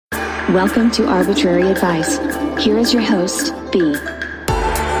Welcome to Arbitrary Advice. Here is your host, B.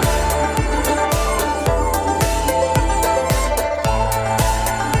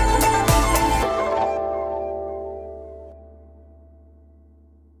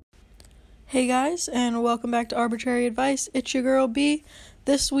 Hey guys, and welcome back to Arbitrary Advice. It's your girl B.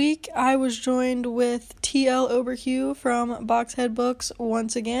 This week I was joined with T.L. Oberhue from Boxhead Books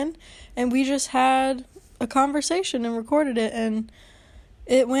once again, and we just had a conversation and recorded it, and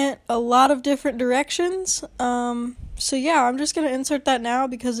it went a lot of different directions. So yeah, I'm just going to insert that now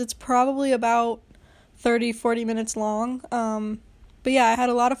because it's probably about 30-40 minutes long. But yeah, I had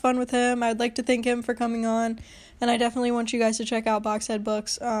a lot of fun with him. I'd like to thank him for coming on, and I definitely want you guys to check out Boxhead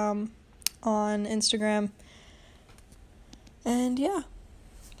Books on Instagram. And yeah,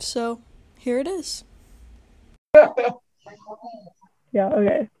 so here it is. Yeah,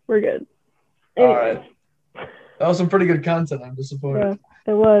 okay, we're good. All right. That was some pretty good content. I'm disappointed.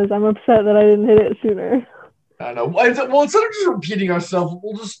 Yeah, it was. I'm upset that I didn't hit it sooner. I know. Well, instead of just repeating ourselves,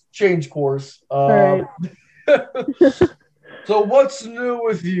 we'll just change course. All right. So what's new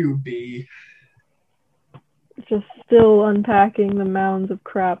with you, B? Just still unpacking the mounds of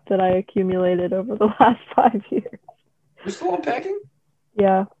crap that I accumulated over the last 5 years. You're still unpacking?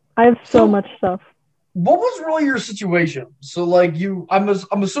 Yeah, I have so much stuff. What was really your situation? So, like, I'm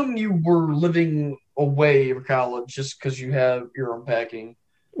assuming you were living away for college just because you're unpacking.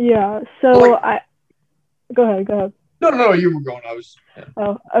 Yeah. So Go ahead. No, you were going. Yeah.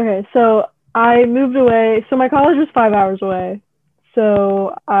 Oh, okay. So I moved away. So my college was 5 hours away.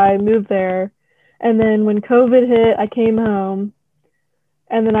 So I moved there. And then when COVID hit, I came home.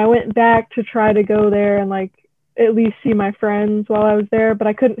 And then I went back to try to go there and, like, at least see my friends while I was there. But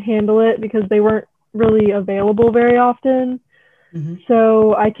I couldn't handle it because they weren't really available very often. Mm-hmm.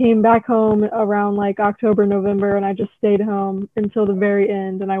 So I came back home around, like, October, November, and I just stayed home until the very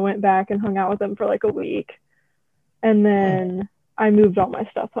end. And I went back and hung out with them for, like, a week. And then I moved all my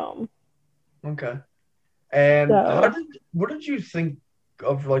stuff home. Okay. And what did you think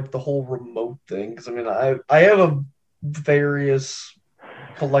of, like, the whole remote thing? Because, I mean, I have a various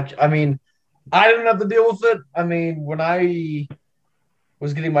collection. I mean, I didn't have to deal with it. I mean, when I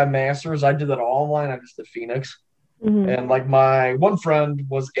was getting my master's, I did that all online. I just did Phoenix. Mm-hmm. And, like, my one friend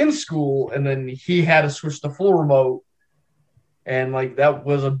was in school, and then he had to switch to full remote. And, like, that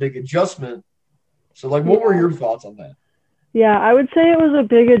was a big adjustment. So, like, what were your thoughts on that? Yeah, I would say it was a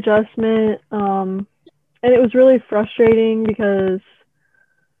big adjustment. And it was really frustrating because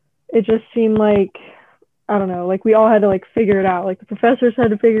it just seemed like, I don't know, like we all had to, like, figure it out. Like, the professors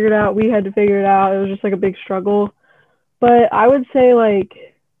had to figure it out. We had to figure it out. It was just, like, a big struggle. But I would say, like,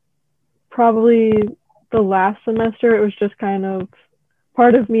 probably the last semester, it was just kind of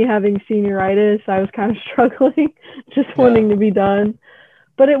part of me having senioritis. I was kind of struggling, just wanting to be done.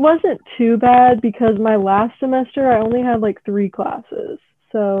 But it wasn't too bad because my last semester, I only had, like, 3 classes.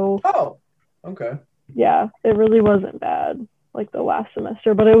 So, okay. Yeah, it really wasn't bad, like, the last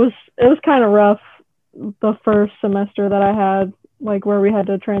semester. But it was kind of rough the first semester that I had, like, where we had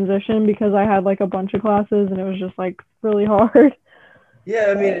to transition because I had, like, a bunch of classes and it was just, like, really hard. Yeah,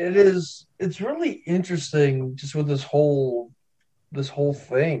 I mean, it's really interesting just with this whole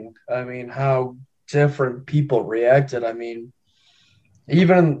thing. I mean, how different people reacted. I mean,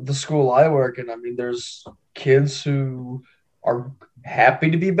 even the school I work in, I mean, there's kids who are happy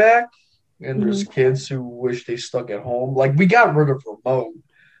to be back, and there's kids who wish they stuck at home. Like, we got rid of remote.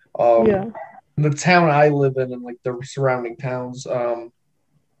 In the town I live in and, like, the surrounding towns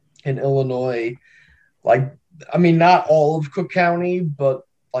in Illinois, like, I mean, not all of Cook County, but,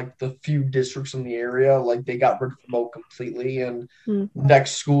 like, the few districts in the area, like, they got rid of remote completely, and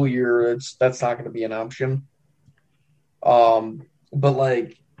next school year, that's not going to be an option. But,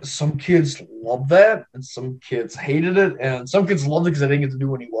 like, some kids love that, and some kids hated it, and some kids loved it because they didn't get to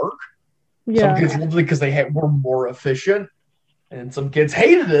do any work. Yeah. Some kids loved it because they were more efficient, and some kids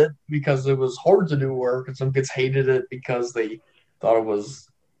hated it because it was hard to do work, and some kids hated it because they thought it was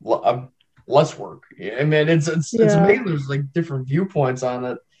less work. I mean, it's amazing. There's, like, different viewpoints on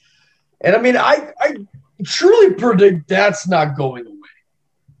it, and I mean, I truly predict that's not going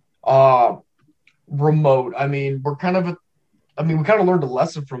away. Remote. I mean, we kind of learned a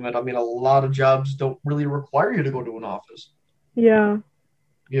lesson from it. I mean, a lot of jobs don't really require you to go to an office. Yeah.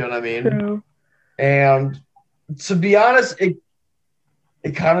 You know what I mean? True. And to be honest, it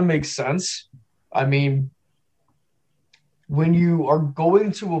kind of makes sense. I mean, when you are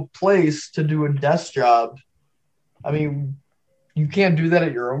going to a place to do a desk job, I mean, you can't do that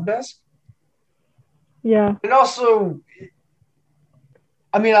at your own desk. Yeah. And also,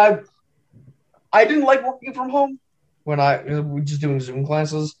 I mean, I didn't like working from home when I was just doing Zoom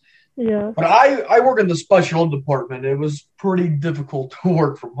classes. Yeah. But I work in the special ed department. It was pretty difficult to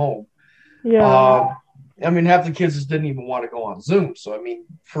work from home. Yeah. I mean, half the kids just didn't even want to go on Zoom. So I mean,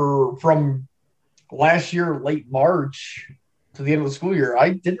 from last year, late March to the end of the school year,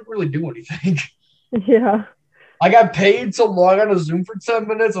 I didn't really do anything. Yeah. I got paid to log on to Zoom for 10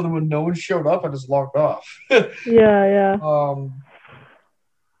 minutes, and then when no one showed up, I just logged off. Yeah.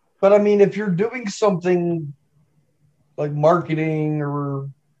 But I mean, if you're doing something like marketing or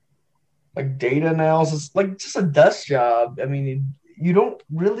like data analysis, like just a desk job, I mean, you don't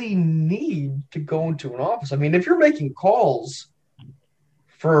really need to go into an office. I mean, if you're making calls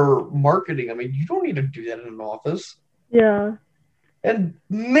for marketing, I mean, you don't need to do that in an office. Yeah. And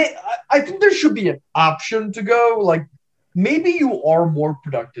I think there should be an option to go. Like, maybe you are more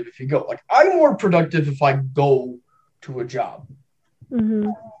productive if you go. Like, I'm more productive if I go to a job. Mm-hmm.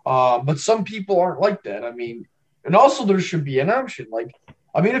 But some people aren't like that. I mean, and also there should be an option. Like,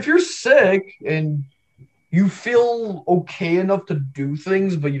 I mean, if you're sick and you feel okay enough to do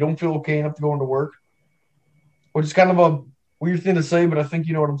things, but you don't feel okay enough to go into work, which is kind of a weird thing to say, but I think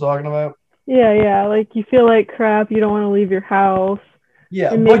you know what I'm talking about. Yeah. Like you feel like crap, you don't want to leave your house.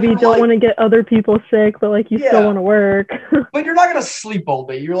 Yeah, And maybe you don't like, want to get other people sick, but like you still want to work. But you're not gonna sleep all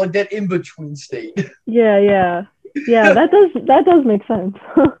day. You're like that in between state. Yeah. That does make sense.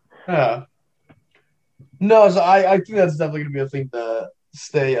 Yeah. No, so I think that's definitely gonna be a thing to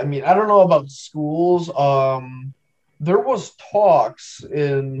stay. I mean, I don't know about schools. There was talks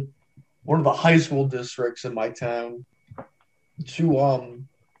in one of the high school districts in my town to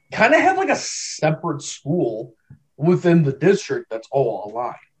kind of have like a separate school within the district that's all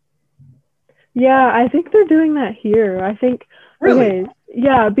online. Yeah, I think they're doing that here. I think Really? Okay,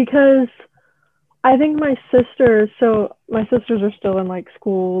 yeah, because I think my sisters are still in like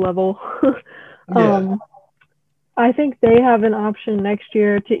school level. Yeah. I think they have an option next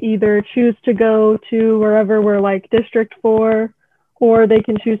year to either choose to go to wherever we're like District 4, or they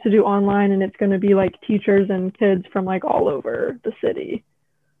can choose to do online, and it's going to be like teachers and kids from like all over the city.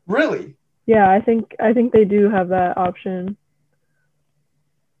 Really? Yeah, I think they do have that option.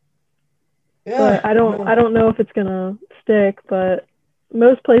 Yeah. But I don't know if it's gonna stick, but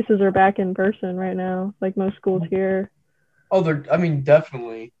most places are back in person right now, like most schools here. Oh, I mean,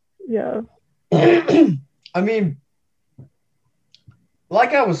 definitely. Yeah. I mean,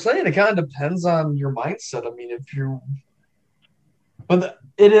 like I was saying, it kind of depends on your mindset. I mean, but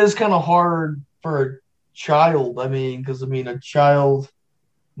it is kind of hard for a child. I mean, because I mean, a child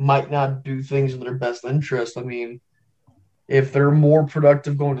might not do things in their best interest. I mean, if they're more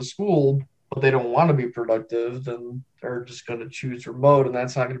productive going to school, but they don't want to be productive, then they're just going to choose remote, and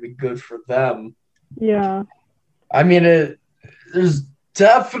that's not going to be good for them. Yeah. I mean, there's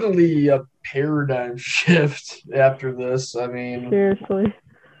definitely a paradigm shift after this. I mean, Seriously.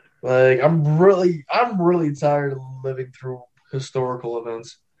 like I'm really tired of living through historical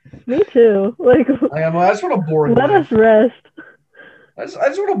events. Me too. Like I just want a boring let life. us rest. I just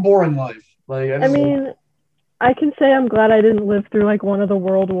want a boring life. Like I mean, I can say I'm glad I didn't live through like one of the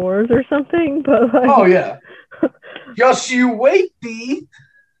world wars or something, but like, oh yeah. Just you wait, B.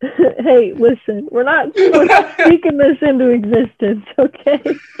 Hey, listen, we're not speaking this into existence, okay?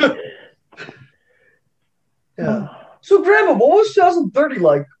 Yeah. So, Grandma, what was 2030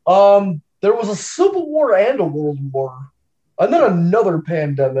 like? There was a civil war and a world war, and then another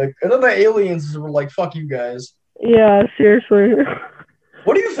pandemic, and then the aliens were like, "Fuck you guys." Yeah, seriously.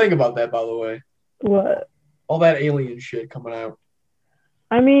 What do you think about that, by the way? What? All that alien shit coming out.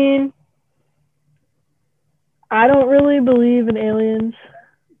 I mean, I don't really believe in aliens,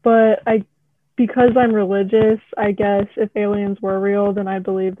 but because I'm religious, I guess if aliens were real, then I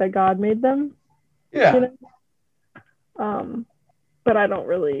believe that God made them. Yeah. You know? But I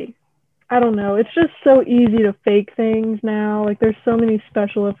don't know. It's just so easy to fake things now. Like there's so many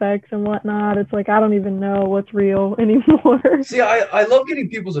special effects and whatnot. It's like I don't even know what's real anymore. See, I love getting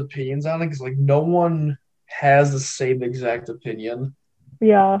people's opinions on it because like no one has the same exact opinion.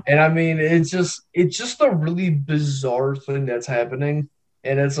 Yeah. And I mean, it's just a really bizarre thing that's happening,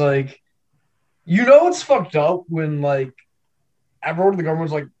 and it's like, it's fucked up when like everyone in the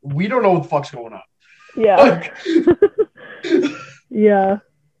government's like, we don't know what the fuck's going on. Yeah. Like, yeah.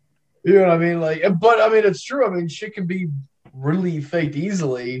 You know what I mean? Like, but I mean, it's true. I mean, shit can be really faked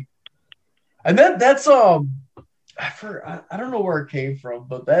easily, and that's I don't know where it came from,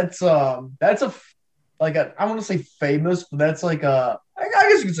 but that's I want to say famous, but that's like I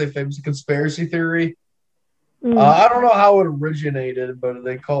guess you could say famous, a conspiracy theory. I don't know how it originated, but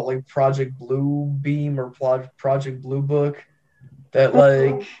they call it like Project Blue Beam or Project Blue Book. That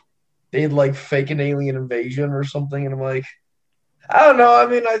like they'd like fake an alien invasion or something, and I'm like, I don't know. I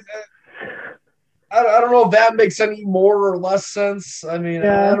mean, I don't know if that makes any more or less sense. I mean,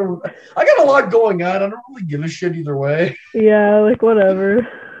 Yeah. I got a lot going on. I don't really give a shit either way. Yeah, like whatever.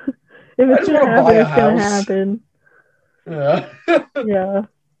 If I it's just gonna want to buy happen, a it's gonna house. happen. Yeah. Yeah.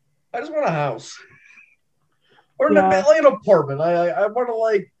 I just want a house. Or Yeah. like an apartment. I want to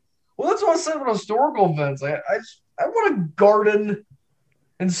like. Well, that's what I said with historical events. I want to garden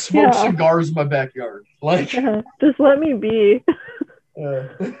and smoke Yeah. cigars in my backyard. Like, Yeah. Just let me be. uh,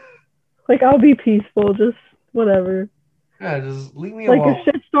 Like I'll be peaceful, just whatever. yeah, just leave me Like alone.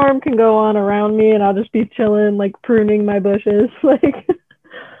 a shitstorm can go on around me and I'll just be chilling, like pruning my bushes. Like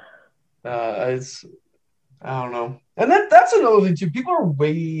It's I don't know, and that's another thing too. People are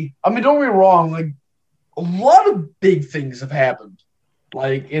way. I mean, don't get me wrong. Like a lot of big things have happened,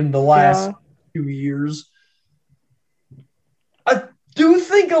 like in the last yeah. few years. I do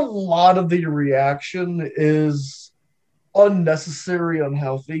think a lot of the reaction is unnecessary,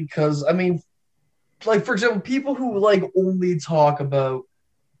 unhealthy. Because I mean, like for example, people who like only talk about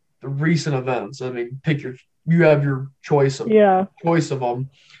the recent events. I mean, you have your Yeah. choice of them.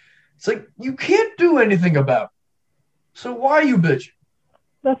 It's like you can't do anything about it. So why are you bitching?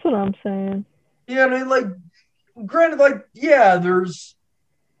 That's what I'm saying. Yeah, I mean, like, granted, like, yeah, there's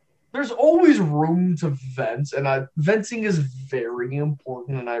always room to vent, and venting is very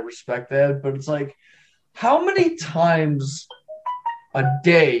important, and I respect that. But it's like, how many times a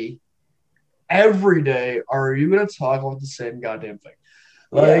day, every day, are you gonna talk about the same goddamn thing?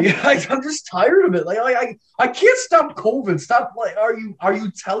 Like, Yeah. I'm just tired of it. Like, I can't stop COVID. Stop. Like, are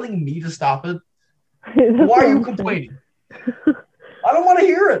you telling me to stop it? That's Why what are you I'm complaining? I don't want to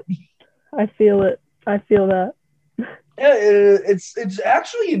hear it. I feel it. I feel that. Yeah, it's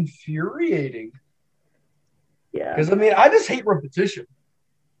actually infuriating Yeah. because I mean I just hate repetition,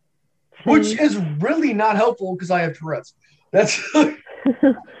 which Same. is really not helpful because I have Tourette's. That's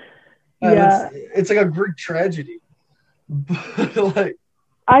Yeah. it's like a Greek tragedy. But like,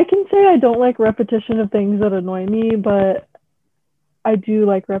 I can say I don't like repetition of things that annoy me, but I do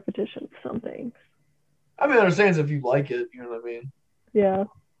like repetition of some things. I mean, I understand if you like it, you know what I mean. Yeah.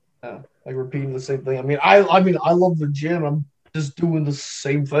 Yeah, like repeating the same thing. I mean, I love the gym. I'm just doing the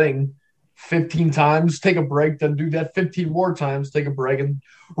same thing 15 times, take a break, then do that 15 more times, take a break, and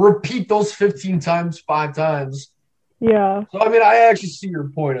repeat those 15 times 5 times. Yeah. So I mean, I actually see your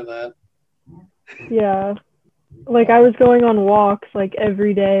point of that. Yeah. Like I was going on walks like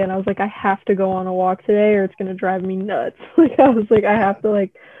every day and I was like, I have to go on a walk today or it's gonna drive me nuts. Like I was like, I have to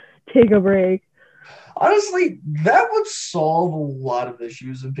like take a break. Honestly, that would solve a lot of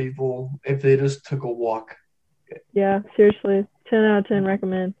issues in people if they just took a walk. Yeah, seriously. 10 out of 10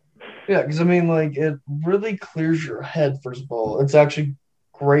 recommend. Yeah, because I mean, like, it really clears your head, first of all. It's actually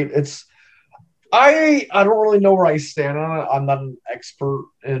great. I don't really know where I stand on it. I'm not an expert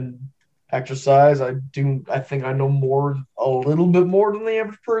in exercise. I think I know a little bit more than the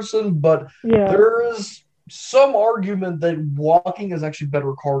average person, but Yeah. there is some argument that walking is actually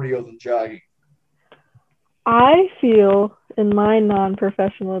better cardio than jogging. I feel, in my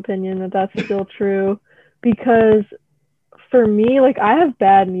non-professional opinion, that that's still true because for me, like I have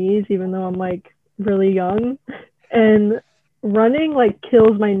bad knees even though I'm like really young and running like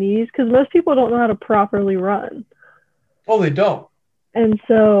kills my knees because most people don't know how to properly run. Oh, they don't. And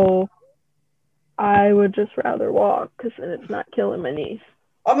so I would just rather walk because then it's not killing my knees.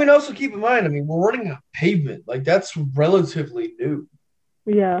 I mean, also keep in mind, I mean, we're running on pavement. Like, that's relatively new.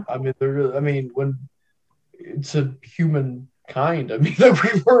 Yeah. I mean, when it's a humankind, I mean, there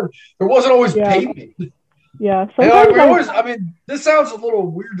wasn't always Yeah. pavement. Yeah. And Sometimes I mean, this sounds a little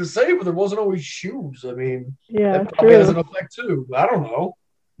weird to say, but there wasn't always shoes. I mean, yeah, that probably has true. an effect too. I don't know.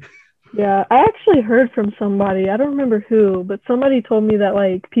 Yeah, I actually heard from somebody, I don't remember who, but somebody told me that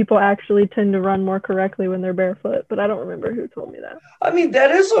like people actually tend to run more correctly when they're barefoot, but I don't remember who told me that. I mean,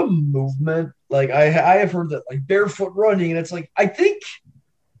 that is a movement. Like, I have heard that, like, barefoot running, and it's like, I think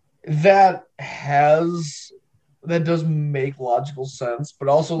that does make logical sense, but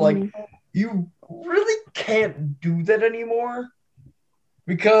also, like, you really can't do that anymore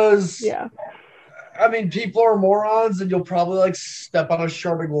because Yeah. I mean, people are morons, and you'll probably like step on a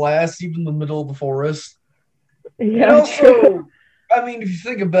shard of glass even in the middle of the forest. And Yeah, true. also, I mean, if you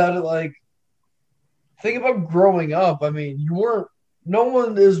think about it, like, think about growing up. I mean, no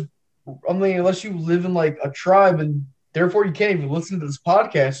one is, I mean, unless you live in like a tribe, and therefore you can't even listen to this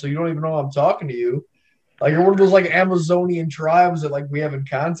podcast, so you don't even know I'm talking to you. Like, you're one of those like Amazonian tribes that like we haven't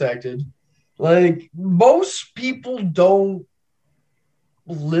contacted. Like, most people don't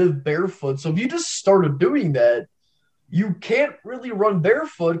live barefoot. So if you just started doing that, you can't really run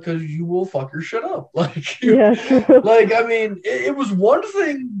barefoot because you will fuck your shit up. Like, Yeah, true. like I mean, it was one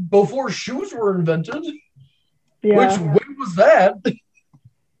thing before shoes were invented. Yeah. Which when was that?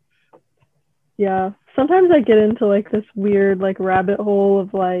 Yeah. Sometimes I get into like this weird like rabbit hole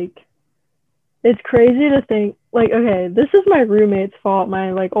of like it's crazy to think like okay, this is my roommate's fault,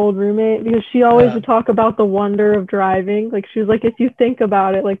 my like old roommate, because she always would talk about the wonder of driving. Like she was like, if you think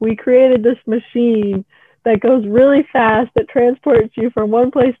about it, like we created this machine that goes really fast that transports you from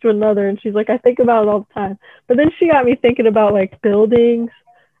one place to another, and she's like, I think about it all the time. But then she got me thinking about like buildings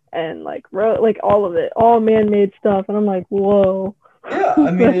and like like all of it, all man-made stuff, and I'm like, whoa. Yeah,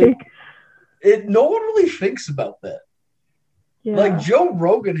 I mean, Like, no one really thinks about that. yeah. Like Joe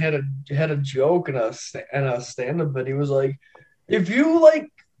Rogan had a joke in a stand-up, but he was like, if you like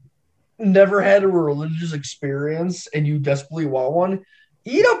never had a religious experience and you desperately want one,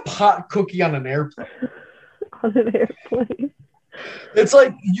 eat a pot cookie on an airplane. On an airplane. It's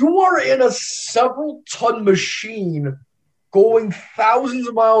like you are in a several ton machine going thousands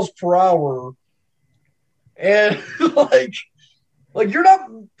of miles per hour, and like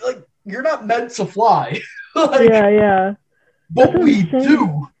you're not meant to fly. Like, Yeah. but That's we insane.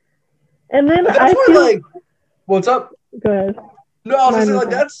 do. And then That's I why, feel like, what's up? go ahead. No, I was gonna say, Mine like,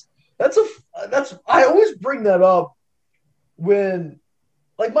 that's I always bring that up when,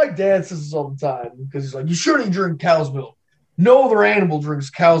 like, my dad says this all the time because he's like, you shouldn't drink cow's milk. No other animal drinks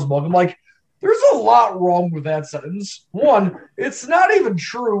cow's milk. I'm like, there's a lot wrong with that sentence. One, it's not even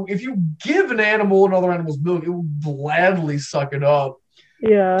true. If you give an animal another animal's milk, it will gladly suck it up.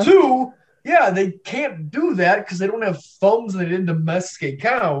 Yeah. Two, yeah, they can't do that because they don't have thumbs and they didn't domesticate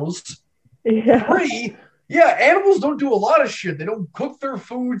cows. Yeah. Three, yeah, animals don't do a lot of shit. They don't cook their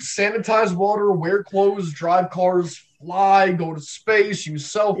food, sanitize water, wear clothes, drive cars, fly, go to space, use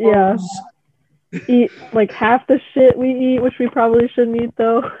cell phones. Yeah. Eat like half the shit we eat, which we probably shouldn't eat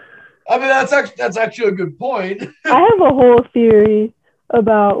though. I mean, that's actually a good point. I have a whole theory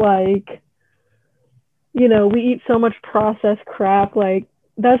about like, you know, we eat so much processed crap, like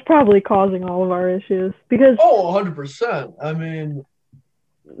that's probably causing all of our issues because 100%. I mean,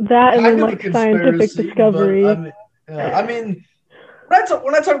 that and then kind of a like scientific conspiracy, discovery. but I mean, when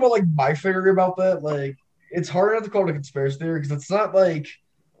I talk about like my theory about that, like it's hard not to call it a conspiracy theory because it's not like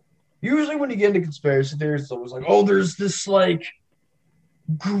usually when you get into conspiracy theories, it's always like, oh, there's this like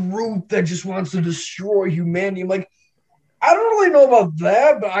group that just wants to destroy humanity. I'm like, I don't really know about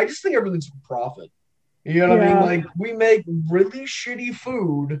that, but I just think everything's for profit. You know what I mean? Like we make really shitty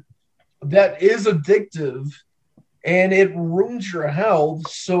food that is addictive and it ruins your health,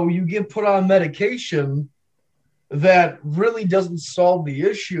 so you get put on medication that really doesn't solve the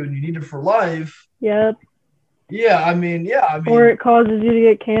issue and you need it for life. Yep. I mean, or it causes you to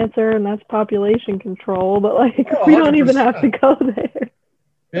get cancer, and that's population control. But like, we don't 100%. even have to go there.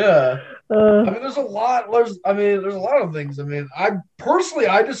 Yeah. I mean, there's a lot of things. I mean,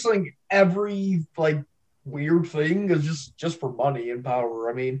 I just think every like weird thing is just for money and power.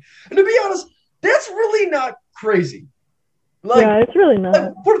 I mean, and to be honest, that's really not crazy. Like, yeah, it's really not.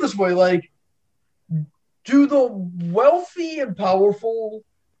 Like, put it this way, like, do the wealthy and powerful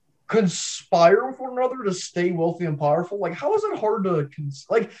conspire with one another to stay wealthy and powerful? Like, how is it hard to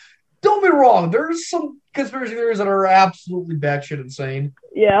like? Don't be wrong. There's some conspiracy theories that are absolutely batshit insane.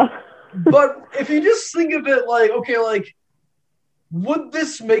 Yeah. But if you just think of it like, okay, like, would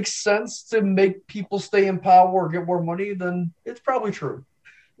this make sense to make people stay in power or get more money? Then it's probably true.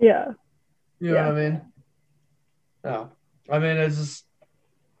 Yeah. You know what I mean? No. I mean, it's just,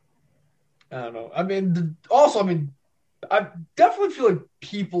 I don't know. I mean, I definitely feel like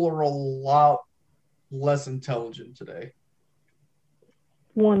people are a lot less intelligent today.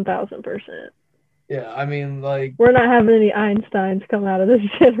 1000%. Yeah, I mean, like, we're not having any Einsteins come out of this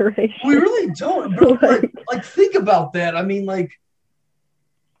generation. We really don't. But like think about that. I mean, like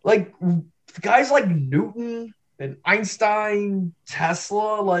guys like Newton and Einstein,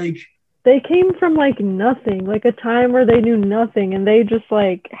 Tesla, like they came from like nothing, like a time where they knew nothing, and they just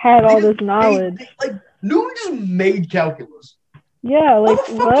like had all this knowledge. Like Newton just made calculus. Yeah, like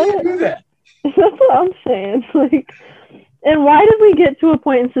how the fuck do you do that? That's what I'm saying. Like, and why did we get to a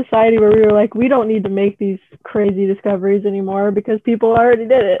point in society where we were like, we don't need to make these crazy discoveries anymore because people already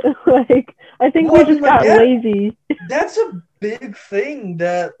did it? Like, I think we just got lazy. That's a big thing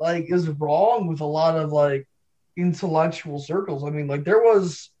that like is wrong with a lot of like intellectual circles. I mean, like there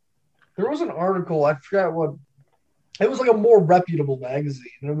was an article, I forgot what it was, like a more reputable magazine.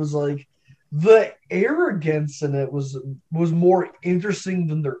 And it was like the arrogance in it was more interesting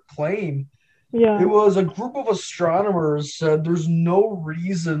than their claim. Yeah. It was a group of astronomers said there's no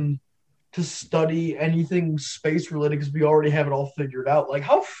reason to study anything space related because we already have it all figured out. Like,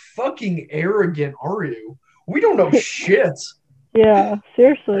 how fucking arrogant are you? We don't know shit. Yeah,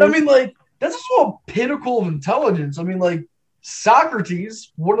 seriously. I mean, like, that's also a pinnacle of intelligence. I mean, like,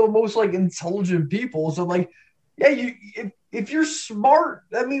 Socrates, one of the most like intelligent people. So, like, yeah, if you're smart,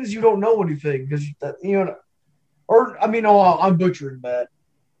 that means you don't know anything because you know. Or I mean, oh, I'm butchering that.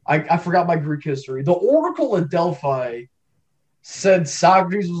 I forgot my Greek history. The Oracle at Delphi said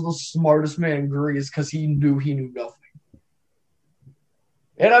Socrates was the smartest man in Greece because he knew nothing.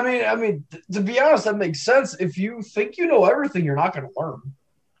 And I mean, to be honest, that makes sense. If you think you know everything, you're not going to learn.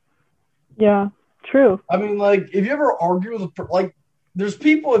 Yeah, true. I mean, like, if you ever argue with, like, there's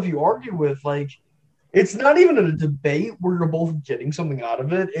people, if you argue with, like, it's not even a debate where you're both getting something out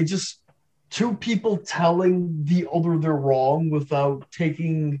of it. It's just two people telling the other they're wrong without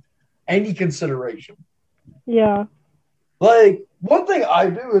taking any consideration. Yeah. Like, one thing I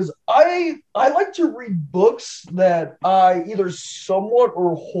do is I like to read books that I either somewhat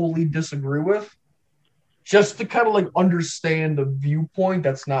or wholly disagree with, just to kind of like understand a viewpoint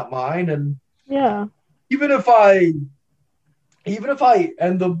that's not mine. And Yeah. even if I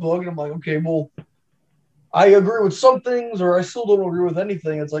end the book and I'm like, okay, well, I agree with some things or I still don't agree with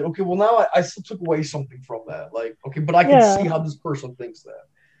anything, it's like, okay, well, now I still took away something from that. Like, okay, but I can see how this person thinks that.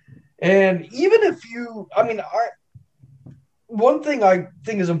 And even if you, I mean, one thing I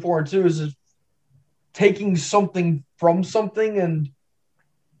think is important too is taking something from something and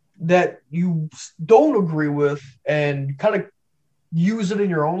that you don't agree with and kind of use it in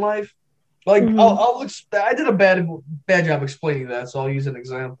your own life. Like, I did a bad job explaining that, so I'll use an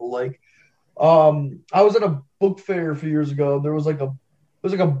example. Like, I was at a book fair a few years ago. There was like a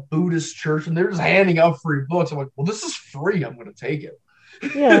Buddhist church, and they're just handing out free books. I'm like, well, this is free. I'm going to take it.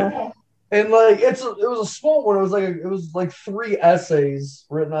 Yeah. And like, it was a small one. It was like 3 essays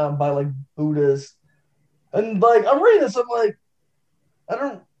written on by like Buddhists. And like, I'm reading this. I'm like, I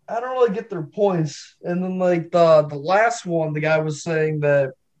don't really get their points. And then like the last one, the guy was saying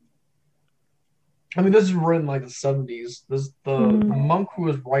that, I mean, this is written like the 70s. The monk who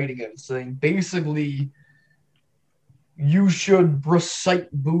was writing it saying basically you should recite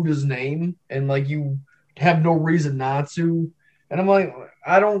Buddha's name and like you have no reason not to. And I'm like,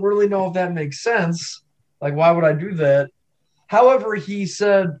 I don't really know if that makes sense. Like, why would I do that? However, he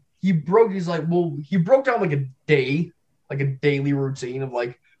said he broke down like a day, like a daily routine of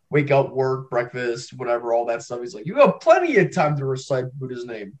like wake up, work, breakfast, whatever, all that stuff. He's like, you have plenty of time to recite Buddha's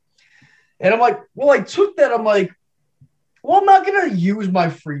name. And I'm like, well, I took that. I'm like, well, I'm not going to use my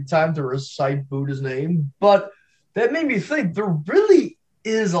free time to recite Buddha's name. But that made me think there really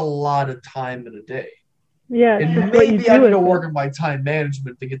is a lot of time in a day. Yeah. And maybe I need to work on my time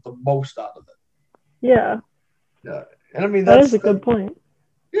management to get the most out of it. Yeah. Yeah. And I mean, that is a good point.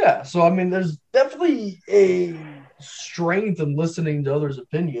 Yeah. So, I mean, there's definitely a strength in listening to others'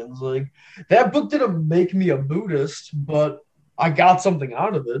 opinions. Like, that book didn't make me a Buddhist, but I got something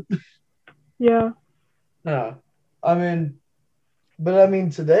out of it. Yeah. Yeah. I mean,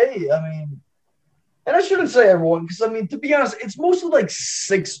 today, and I shouldn't say everyone, because, I mean, to be honest, it's mostly like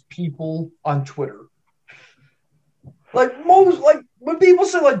 6 people on Twitter. Like, when people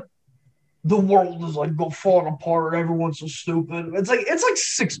say, like, the world is, like, falling apart, everyone's so stupid, it's like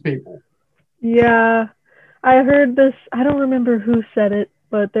 6 people. Yeah. I heard this, I don't remember who said it,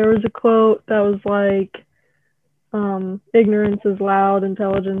 but there was a quote that was like, ignorance is loud,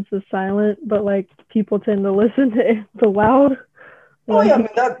 intelligence is silent, but like people tend to listen to the loud. Oh yeah,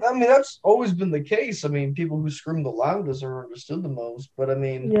 that's always been the case. I mean, people who scream the loudest are understood the most. But I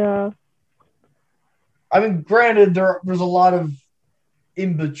mean, yeah. I mean, granted, there's a lot of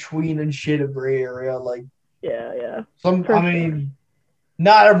in between and shade of gray area. Like, yeah. I mean,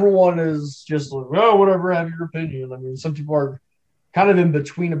 not everyone is just like, oh, whatever, have your opinion. I mean, some people are kind of in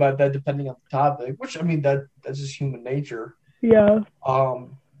between about that, depending on the topic. Which, I mean, that's just human nature. Yeah. I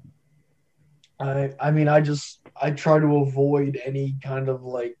try to avoid any kind of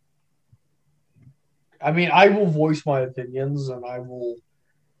like. I mean, I will voice my opinions, and I will.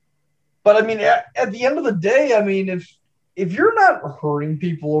 But I mean, at the end of the day, I mean, if you're not hurting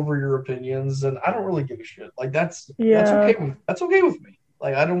people over your opinions, then I don't really give a shit. Like that's okay with me.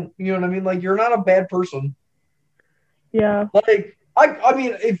 Like I don't, you know what I mean? Like you're not a bad person. Yeah. Like I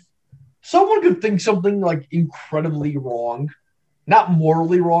mean, if someone could think something like incredibly wrong, not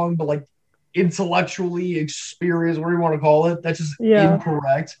morally wrong, but like intellectually experienced, whatever you want to call it, that's just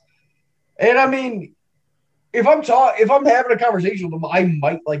incorrect. And I mean, if I'm having a conversation with them, I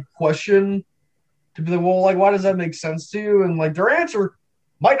might like question to be like, well, like, why does that make sense to you? And like their answer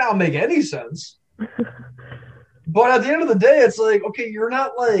might not make any sense. But at the end of the day, it's like, okay, you're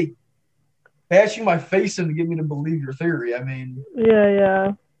not like bashing my face in to get me to believe your theory. I mean,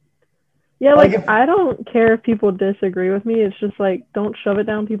 Yeah. Yeah, Like, if- I don't care if people disagree with me. It's just like, don't shove it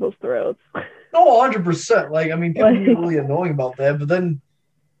down people's throats. no, 100%. Like, I mean, people can be Like- really annoying about that, but then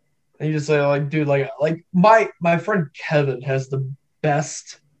you just say, like, dude, like my friend Kevin has the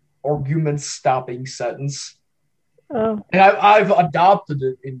best argument stopping sentence, Oh, and I've adopted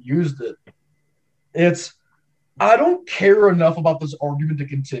it and used it. It's, I don't care enough about this argument to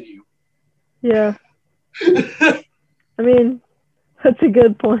continue. yeah. I mean, that's a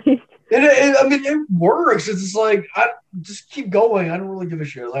good point. I mean, it works. It's just like, I just keep going. I don't really give a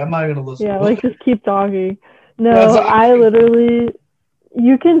shit. Like, I'm not gonna listen. Yeah, to like it. just keep talking. No, Yeah, so- I literally,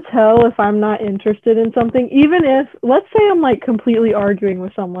 you can tell if I'm not interested in something, even if, let's say I'm like completely arguing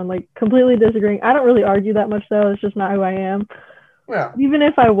with someone, like completely disagreeing. I don't really argue that much though. It's just not who I am. Yeah. Even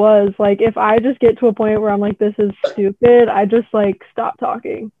if I was, like, if I just get to a point where I'm like, this is stupid, I just like stop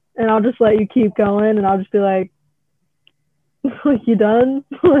talking and I'll just let you keep going and I'll just be like, like, you done?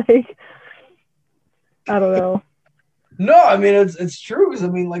 Like, I don't know. No, I mean it's true because I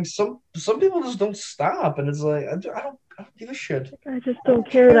mean like some people just don't stop, and it's like I don't give a shit. I just I don't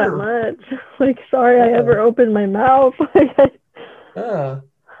care that care. much. Like, sorry I ever opened my mouth. Like, Yeah.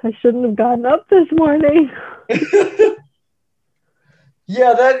 I shouldn't have gotten up this morning.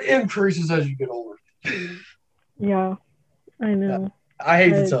 Yeah, that increases as you get older. Yeah, I know. I hate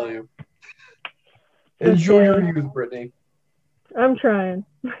to I- tell you. Enjoy your Okay. youth, Brittany. I'm trying.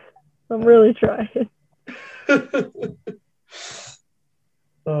 I'm really trying.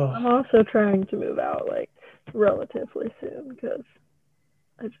 Oh, I'm also trying to move out, like, relatively soon because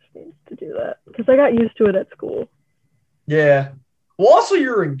I just need to do that. Because I got used to it at school. yeah. Well, also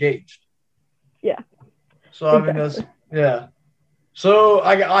you're engaged. Yeah. So I mean that's yeah. So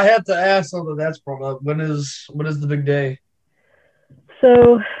I have to ask something that's brought up. When is the big day?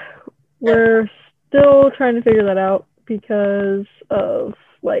 So we're still trying to figure that out because of,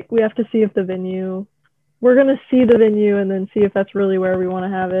 like, we have to see if the venue, we're going to see the venue and then see if that's really where we want to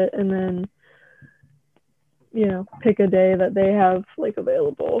have it. And then, you know, pick a day that they have, like,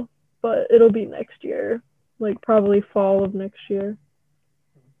 available. But it'll be next year, like, probably fall of next year.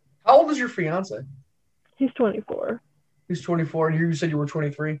 How old is your fiance? He's 24, He's 24, and you said you were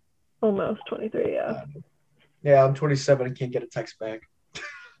 23. almost 23, yeah. Yeah, I'm 27 and can't get a text back.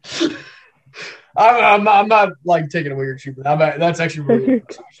 I'm not like taking away your achievement. That's actually really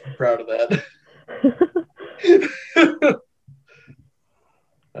impressive. I'm proud of that.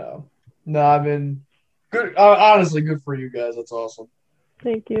 No, I mean, good. Honestly, good for you guys. That's awesome.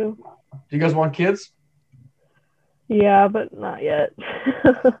 Thank you. Do you guys want kids? Yeah, but not yet.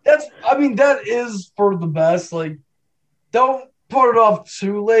 That is for the best. Like, don't put it off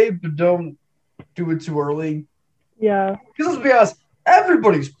too late, but don't do it too early. Yeah. Because let's be honest,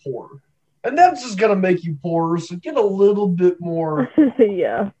 everybody's poor. And that's just going to make you poorer. So get a little bit more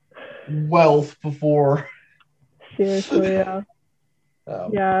Yeah. wealth before. Seriously, yeah.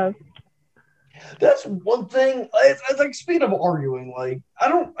 Yeah. That's one thing. It's like, speaking of arguing, like I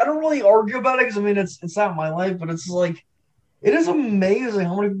don't really argue about it because I mean it's not my life, but it's like it is amazing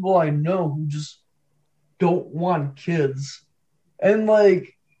how many people I know who just don't want kids, and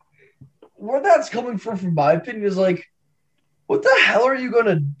like where that's coming from my opinion, is like, what the hell are you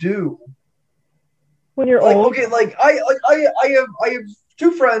gonna do? When you're Like, old. okay, like I have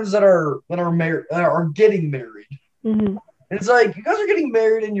two friends that are married, that are getting married. Mhm. And it's like, you guys are getting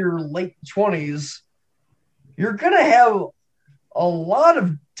married in your late 20s. You're going to have a lot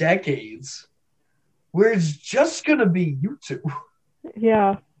of decades where it's just going to be you two.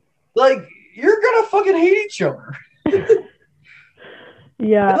 Yeah. Like, you're going to fucking hate each other.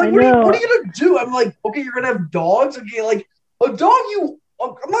 Yeah, And like, I what know. are you going to do? I'm like, okay, you're going to have dogs. Okay, like, a dog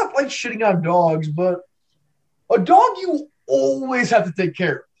I'm not like shitting on dogs, but a dog you always have to take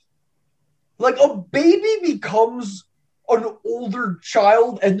care of. Like, a baby becomes an older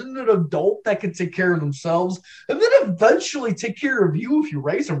child and then an adult that can take care of themselves and then eventually take care of you if you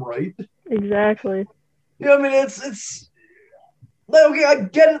raise them right. Exactly. You know what I mean? It's like, okay, I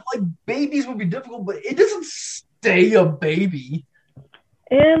get it, like babies would be difficult, but it doesn't stay a baby.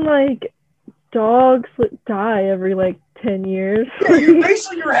 And like dogs die every like 10 years. Yeah,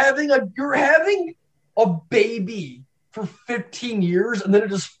 you're having a baby for 15 years and then it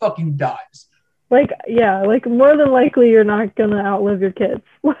just fucking dies. Like, yeah, like more than likely you're not gonna outlive your kids.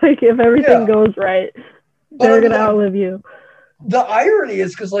 Like, if everything goes right, they're gonna outlive you. The irony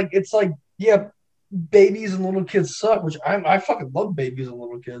is because, like, it's like, yeah, babies and little kids suck, which I fucking love babies and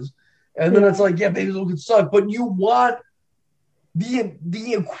little kids. And then it's like, yeah, babies and little kids suck, but you want the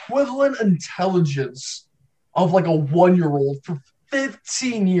equivalent intelligence of like a 1-year-old for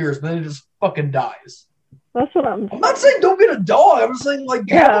 15 years, and then it just fucking dies. That's what I'm not saying don't get a dog. I'm saying, like,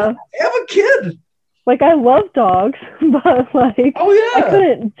 have a kid. Like, I love dogs, but, like, I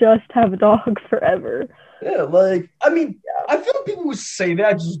couldn't just have dogs forever. Yeah, like, I mean, I feel like people who say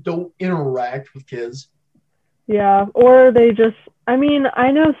that just don't interact with kids. Yeah, or they just, I mean,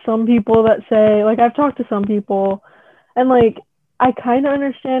 I know some people that say, like, I've talked to some people, and, like, I kind of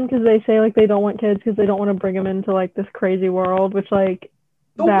understand because they say, like, they don't want kids because they don't want to bring them into, like, this crazy world, which, like,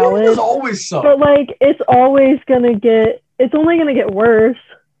 the world is always so. But, like, it's only going to get worse.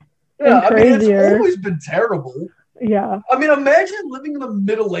 Yeah, I mean, it's always been terrible. Yeah. I mean, imagine living in the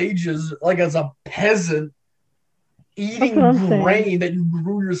Middle Ages, like, as a peasant, eating grain that you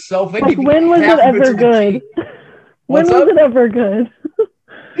grew yourself. Like, when was it ever good? When was it ever good?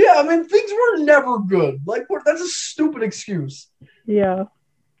 Yeah, I mean, things were never good. Like, that's a stupid excuse. Yeah.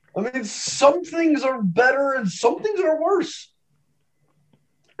 I mean, some things are better and some things are worse.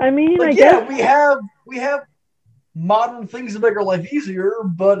 I mean, like, I guess we have modern things to make our life easier,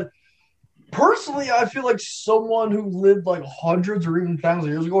 but personally, I feel like someone who lived like hundreds or even thousands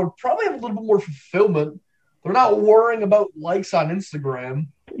of years ago would probably have a little bit more fulfillment. They're not worrying about likes on Instagram.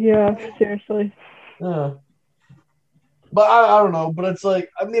 Yeah, seriously. Yeah. But I don't know. But it's like,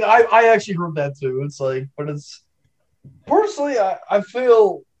 I mean, I actually heard that too. It's like, but it's personally, I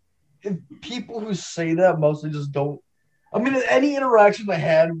feel if people who say that mostly just don't. I mean, any interaction I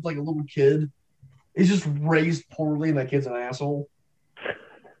had with like a little kid is just raised poorly, and that kid's an asshole.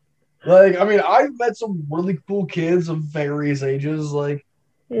 Like, I mean, I've met some really cool kids of various ages. Like,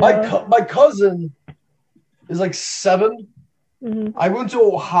 my cousin is like 7. Mm-hmm. I went to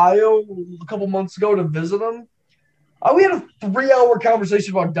Ohio a couple months ago to visit him. We had a 3-hour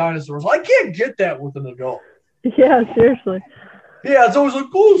conversation about dinosaurs. I can't get that with an adult. Yeah, seriously. Yeah, it's always like,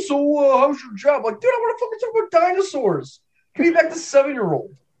 oh, so how's your job? Like, dude, I want to fucking talk about dinosaurs. Give me back the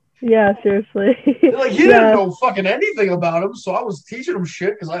 7-year-old. Yeah, seriously. Like, he didn't know fucking anything about him, so I was teaching him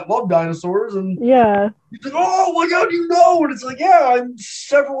shit because I love dinosaurs. And he's like, oh, like, how do you know? And it's like, yeah, I'm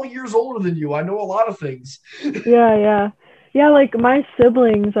several years older than you. I know a lot of things. Yeah, like, my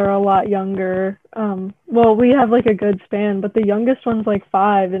siblings are a lot younger. Well, we have, like, a good span, but the youngest one's, like,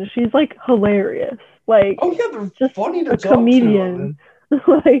 5, and she's, like, hilarious. Like, oh, yeah, they're just funny to a talk comedian.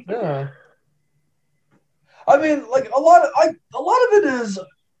 to. Like, yeah. I mean, like, a lot of it is,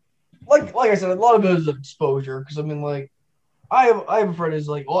 like I said, a lot of it is exposure. Because, I mean, like, I have a friend who's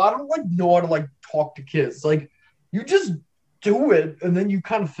like, well, I don't, like, know how to, like, talk to kids. Like, you just do it, and then you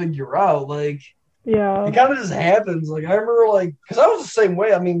kind of figure out, like, yeah. It kind of just happens. Like, I remember, like, because I was the same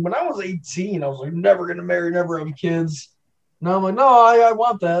way. I mean, when I was 18, I was like, never going to marry, never have kids. Now I'm like, no, I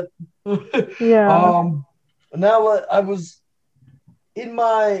want that. Yeah. Now I was in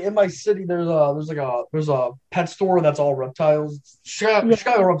my city. There's a pet store that's all reptiles.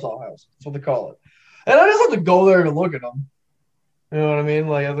 Chicago Reptile House. That's what they call it. And I just have to go there to look at them. You know what I mean?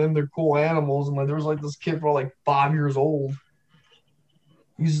 Like, I think they're cool animals. And like, there was like this kid for like 5 years old.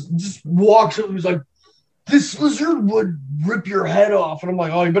 He's just walks up and he's like, this lizard would rip your head off. And I'm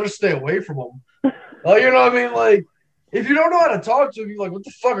like, oh, you better stay away from him. You know what I mean? Like, if you don't know how to talk to him, you're like, what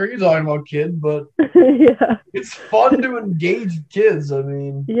the fuck are you talking about, kid? But yeah, it's fun to engage kids. I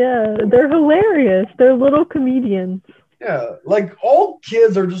mean, yeah, they're hilarious. They're little comedians. Yeah, like, all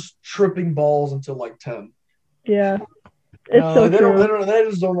kids are just tripping balls until like 10. Yeah, it's so true. They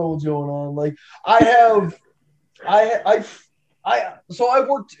just don't know what's going on. Like, so I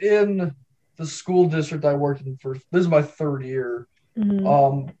worked in the school district I worked in for, this is my 3rd year.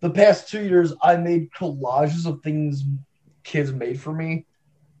 Mm-hmm. The past 2 years, I made collages of things kids made for me.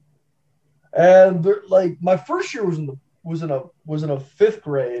 And like, my first year was in a 5th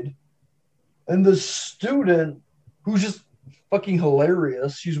grade, and the student, who's just fucking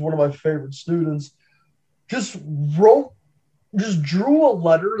hilarious, she's one of my favorite students, just drew a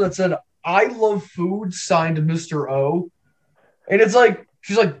letter that said, I love food, signed Mr. O. And it's like,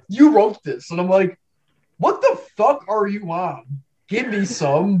 she's like, you wrote this. And I'm like, what the fuck are you on? Give me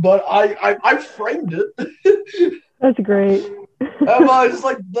some. But I framed it. That's great. Just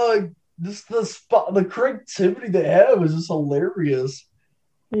like the creativity they have is just hilarious.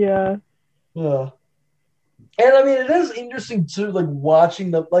 Yeah. Yeah. And I mean, it is interesting too, like,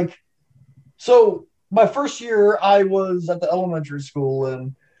 watching the, like, so my first year I was at the elementary school,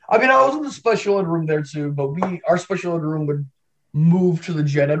 and I mean, I was in the special ed room there too, but our special ed room would move to the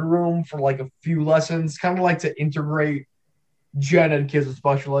gen ed room for like a few lessons, kind of like to integrate gen ed kids with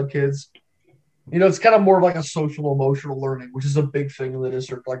special ed kids. You know, it's kind of more of like a social emotional learning, which is a big thing in the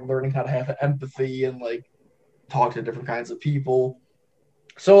district, like learning how to have empathy and like talk to different kinds of people.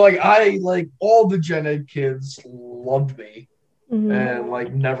 So like, all the gen ed kids loved me. and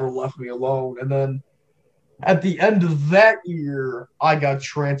like never left me alone. And then at the end of that year, I got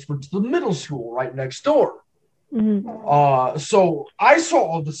transferred to the middle school right next door. So I saw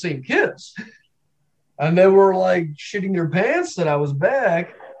all the same kids, and they were like shitting their pants that I was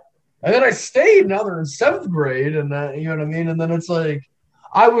back. And then I stayed. Now they're in 7th grade, and you know what I mean. And then it's like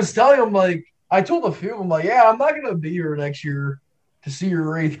I was telling them, like I told a few of them, like, yeah, I'm not gonna be here next year to see your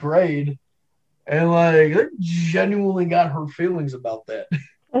 8th grade, and like they genuinely got hurt feelings about that.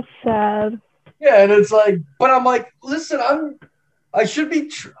 That's sad. Yeah, and it's like, but I'm like, listen, I should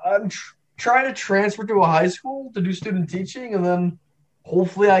be, trying to transfer to a high school to do student teaching, and then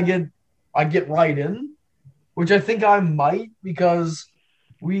hopefully I get right in, which I think I might, because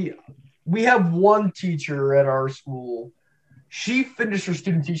we have one teacher at our school. She finished her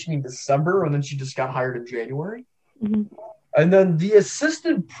student teaching in December, and then she just got hired in January. And then the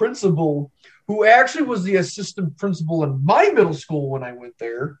assistant principal, who actually was the assistant principal in my middle school when I went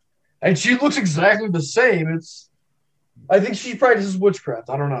there, and she looks exactly the same. I think she practices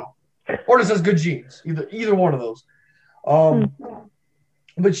witchcraft. I don't know, or just has good genes. Either one of those.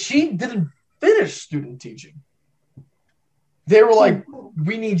 But she didn't finish student teaching. They were like,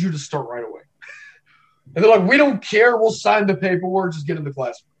 "We need you to start right away," and they're like, "We don't care. We'll sign the paperwork. Just get in the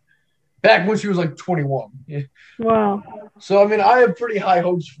classroom." Back when she was like 21. Yeah. Wow. So I mean, I have pretty high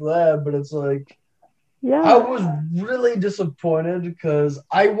hopes for that, but it's like. Yeah. I was really disappointed because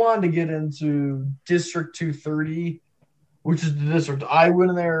I wanted to get into District 230, which is the district I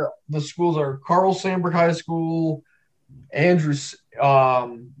went in there. The schools are Carl Sandburg High School, Andrews, what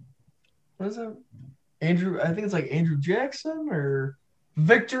is it? I think it's like Andrew Jackson or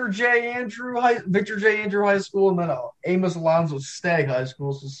Victor J. Andrew High School, and then Amos Alonzo Stagg High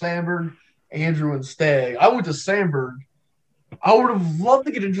School. So Sandburg, Andrew, and Stagg. I went to Sandburg. I would have loved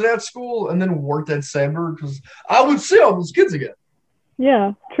to get into that school and then worked at Sandburg because I would see all those kids again.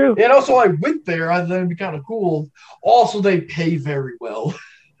 Yeah, true. And also, I went there. I thought it'd be kind of cool. Also, they pay very well.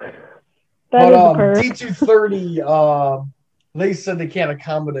 That is a perk. D230, they said they can't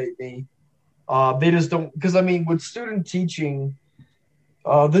accommodate me. They just don't, because I mean, with student teaching,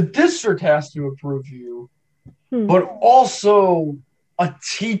 the district has to approve you, but also a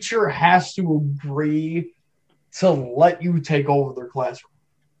teacher has to agree to let you take over their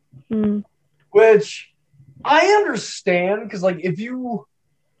classroom. Which I understand, because like if you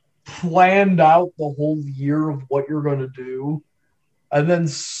planned out the whole year of what you're going to do, and then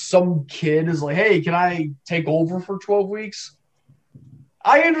some kid is like, hey, can I take over for 12 weeks?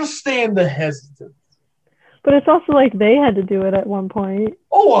 I understand the hesitance. But it's also like they had to do it at one point.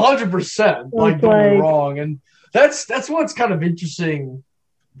 Oh, 100%. Like, don't get me wrong. And that's what's kind of interesting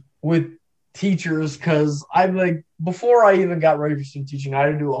with teachers, because I'm like, before I even got ready for student teaching, I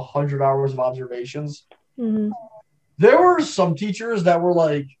had to do 100 hours of observations. There were some teachers that were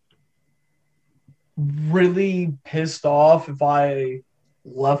like really pissed off if I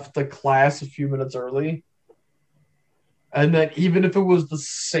left the class a few minutes early. And then even if it was the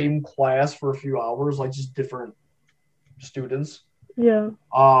same class for a few hours, like just different students. Yeah.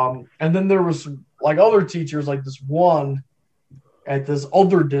 And then there was like other teachers, like this one at this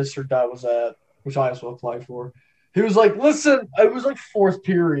other district I was at, which I also applied for. He was like, listen, it was like 4th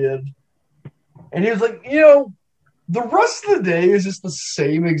period. And he was like, you know, the rest of the day is just the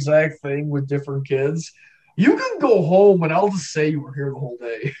same exact thing with different kids. You can go home and I'll just say you were here the whole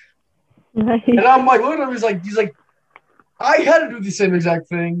day. Nice. And I'm like, look at him. He's like, I had to do the same exact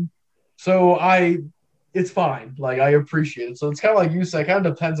thing. So it's fine. Like, I appreciate it. So it's kind of like you said, it kind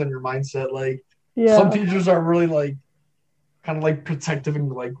of depends on your mindset. Like, some teachers are really like, kind of like protective and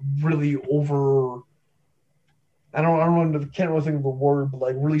like really over. Can't really think of a word, but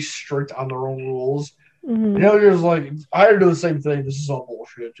like really strict on their own rules. You know, you're just like, I had to do the same thing. This is all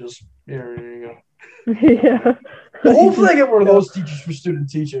bullshit. Just here you go. Yeah. Well, hopefully, I get one of those teachers for student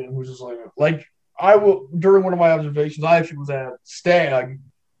teaching, who's just like I will. During one of my observations, I actually was at Stagg,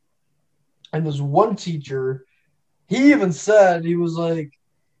 and there's one teacher. He even said, he was like,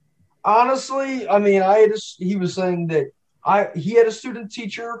 honestly, I mean, he was saying that he had a student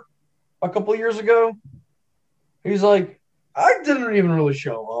teacher a couple of years ago. He's like, I didn't even really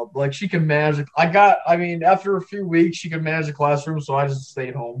show up. Like, she can manage. After a few weeks, she could manage the classroom, so I just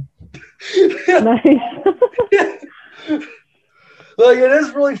stayed home. Nice. Like, it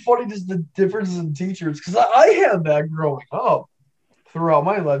is really funny just the differences in teachers, because I had that growing up throughout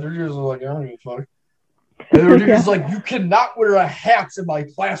my life. They're just like, I don't give a fuck. And they're just like, you cannot wear a hat in my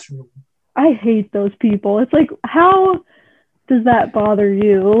classroom. I hate those people. It's like, how does that bother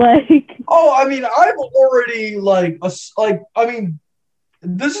you? Like, oh, I mean, I'm already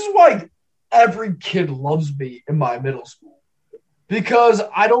this is why every kid loves me in my middle school. because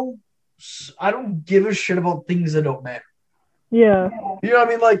I don't give a shit about things that don't matter. Yeah. You know what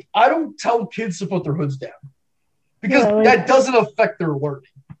I mean? Like, I don't tell kids to put their hoods down because Yeah, like- that doesn't affect their learning.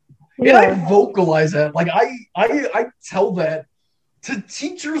 And Yeah. I vocalize that. Like, I tell that to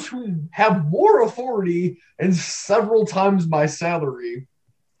teachers who have more authority and several times my salary.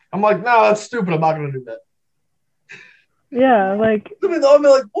 I'm like, no, that's stupid. I'm not going to do that. Yeah, like, I mean,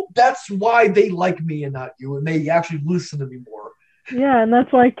 like, well, that's why they like me and not you, and they actually listen to me more. yeah, and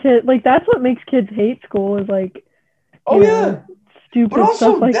that's why that's what makes kids hate school is like, Oh, you yeah. know, stupid But also,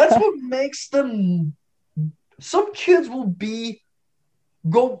 stuff like that's that. what makes them. Some kids will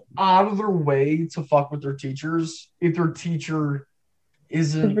go out of their way to fuck with their teachers if their teacher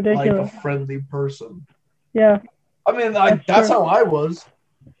isn't It's like a ridiculous. friendly person. Yeah, I mean, true. that's how I was.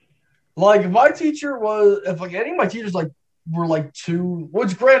 Like, if any of my teachers were like too,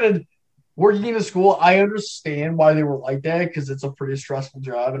 which granted, working in a school, I understand why they were like that because it's a pretty stressful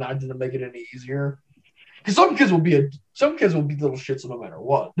job, and I didn't make it any easier. Because some kids will be little shits no matter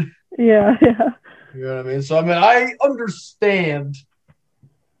what. yeah, yeah, You know what I mean? So I mean, I understand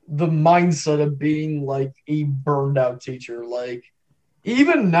the mindset of being like a burned out teacher. Like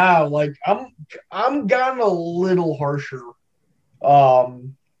even now, like I'm gotten a little harsher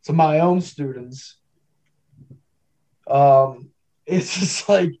to my own students. It's just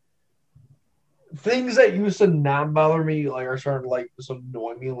like things that used to not bother me like are starting to like just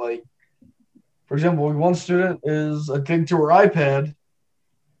annoy me. Like for example, one student is addicted to her iPad,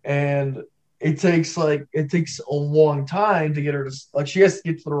 and it takes a long time to get her to like she has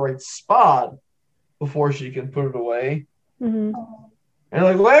to get to the right spot before she can put it away. hmm And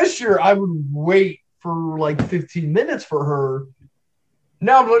like last year, I would wait for like 15 minutes for her.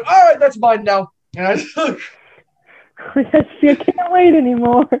 Now I'm like, all right, that's mine now. And I just Yes, I can't wait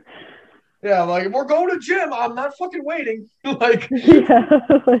anymore. yeah, like if we're going to gym, I'm not fucking waiting. Like Yeah,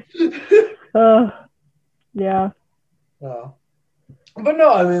 like, yeah, but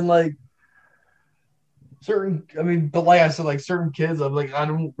no, I mean like but like I said, like certain kids, I'm like I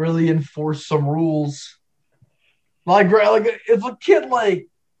don't really enforce some rules. Like if a kid like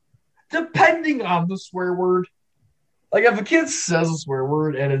depending on the swear word, like if a kid says a swear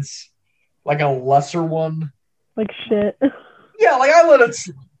word and it's like a lesser one, like shit. yeah, like I let it.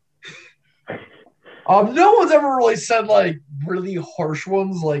 No one's ever really said like really harsh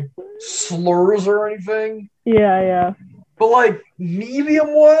ones like slurs or anything. Yeah, yeah, But like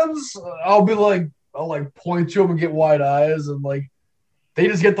medium ones, I'll like point to them and get wide eyes, and like they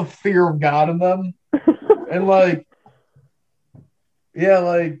just get the fear of God in them, and like yeah,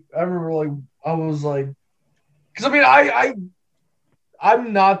 like I remember like I was like, because I mean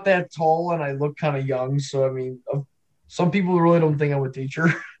I'm not that tall and I look kind of young, so I mean some people really don't think I'm a teacher.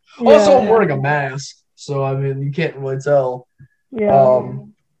 Also, I'm wearing a mask, so I mean you can't really tell. yeah.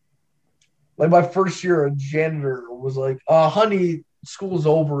 Like my first year, a janitor was like, honey, school's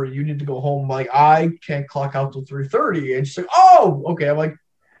over. You need to go home. I'm like, I can't clock out till 3:30. And she's like, oh, okay. I'm like,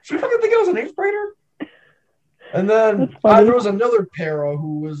 she fucking think I was an 8th grader? And then That's funny. there was another para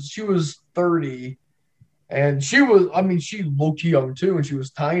she was 30. And she looked young too. And she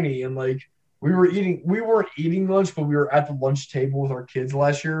was tiny. And like, we weren't eating lunch, but we were at the lunch table with our kids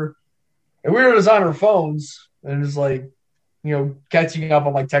last year. And we were just on our phones. And it's like, you know, catching up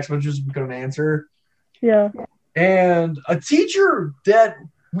on like text messages we couldn't answer. Yeah. And a teacher that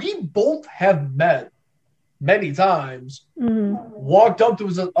we both have met many times hmm walked up to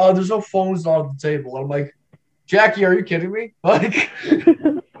us and there's no phones on the table. I'm like, Jackie, are you kidding me? Like,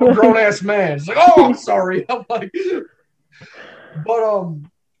 I'm a grown ass man. She's like, oh, I'm sorry. I'm like, but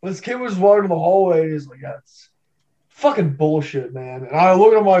this kid was walking in the hallway and he's like, that's fucking bullshit, man. And I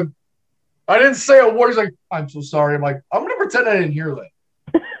look at him like, I didn't say a word. He's like, I'm so sorry. I'm like, I'm gonna pretend I didn't hear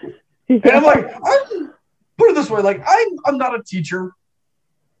that. And I'm like, put it this way, like I'm not a teacher.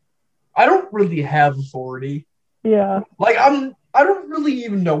 I don't really have authority. Yeah. Like I don't really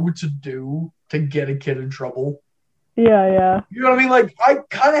even know what to do to get a kid in trouble. Yeah, yeah. You know what I mean? Like I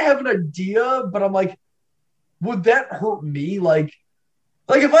kind of have an idea, but I'm like, would that hurt me? Like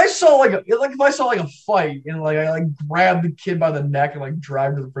if I saw a fight and like I like grabbed the kid by the neck and like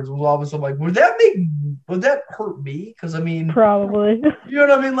dragged to the principal's office, I'm like, would that hurt me? Because I mean, Probably. you know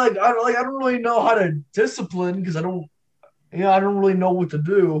what I mean? Like I don't really know how to discipline because I don't really know what to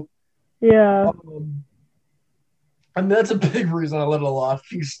do. Yeah. I mean that's a big reason I let a lot of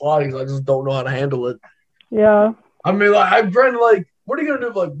these slidings. I just don't know how to handle it. Yeah. I mean, like I've been like, what are you gonna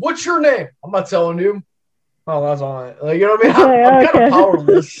do? Like, what's your name? I'm not telling you. Oh, that's all right. Like, you know what I mean? I'm kind of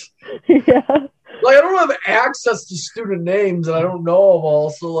powerless. Yeah. Like, I don't have access to student names, and I don't know them all.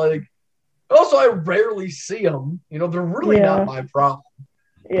 So, like, Also, I rarely see them. You know, they're really not my problem.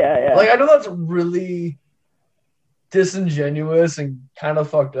 Yeah. Like, I know that's really disingenuous and kind of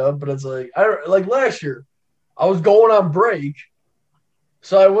fucked up, but it's like, like last year, I was going on break,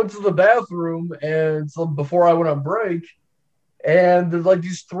 so I went to the bathroom, and so before I went on break, and there's like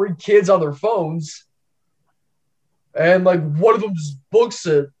these 3 kids on their phones, and like one of them just books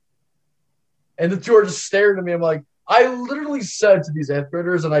it, and the 2 are just staring at me. I'm like, I literally said to these 8th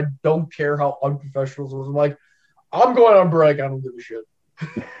graders, and I don't care how unprofessional it was, I'm like, I'm going on break. I don't give a shit.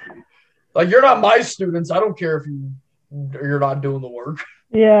 Like, you're not my students. I don't care if you're not doing the work.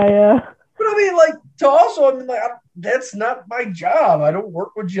 Yeah. But I mean, like, to also, I mean, like, that's not my job. I don't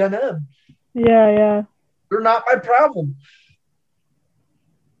work with Gen Ed. Yeah. They're not my problem.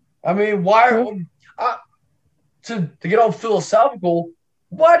 I mean, why? To get all philosophical,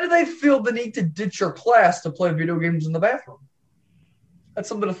 why do they feel the need to ditch your class to play video games in the bathroom? That's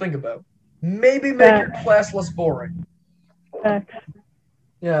something to think about. Maybe make your class less boring. Facts.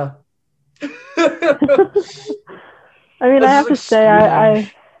 Yeah. I mean, I have to say,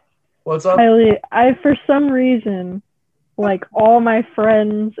 I what's up? I for some reason, like, all my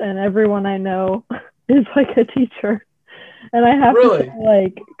friends and everyone I know is like a teacher, and I have to say,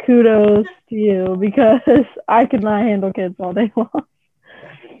 like, kudos to you, because I could not handle kids all day long.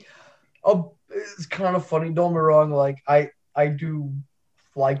 It's kind of funny. Don't get me wrong. Like, I do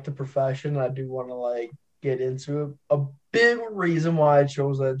like the profession. I do want to like get into it. A big reason why I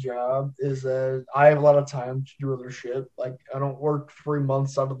chose that job is that I have a lot of time to do other shit. Like, I don't work 3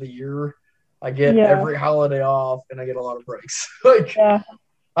 months out of the year. I get every holiday off, and I get a lot of breaks. Like,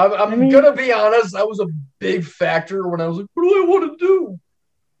 I'm gonna be honest. That was a big factor when I was like, "What do I want to do?"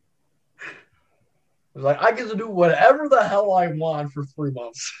 I was like, I get to do whatever the hell I want for 3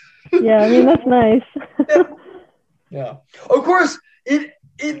 months. Yeah, I mean, that's nice. Yeah. Of course, it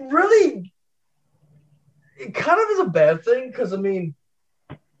really, it kind of is a bad thing, because, I mean,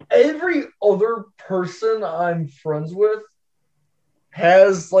 every other person I'm friends with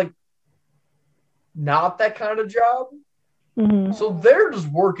has, like, not that kind of job. Mm-hmm. So they're just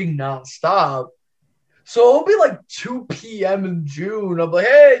working nonstop. So it'll be like 2 p.m. in June. I'm like,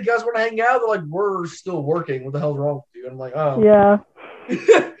 hey, you guys want to hang out? They're like, we're still working. What the hell's wrong with you? And I'm like, oh. Yeah.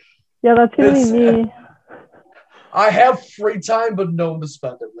 Yeah, that's gonna be me. I have free time, but no one to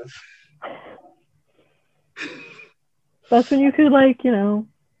spend it with. That's when you could, like, you know,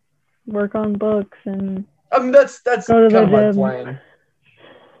 work on books and. I mean, that's go to kind of my gym. plan.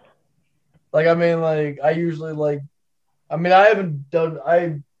 Like, I mean, like, I usually, like, I mean, I haven't done. Did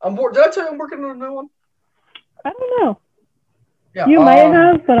I tell you I'm working on a new one? I don't know. Yeah, you might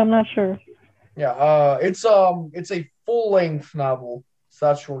have, but I'm not sure. Yeah, it's a full-length novel. It's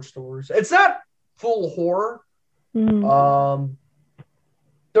not short stories. It's not full horror. Mm-hmm.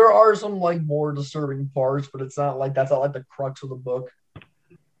 There are some like more disturbing parts, but it's not like that's not like the crux of the book.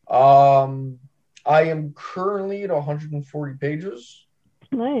 I am currently at 140 pages.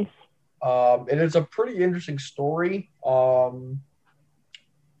 Nice. And it's a pretty interesting story.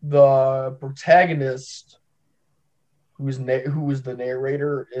 The protagonist, who is the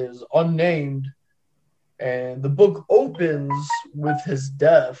narrator, is unnamed, and the book opens with his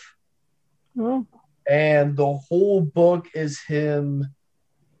death. Oh. And the whole book is him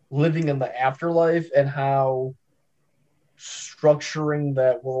living in the afterlife and how structuring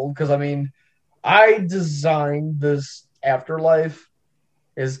that world. Because, I mean, I designed this afterlife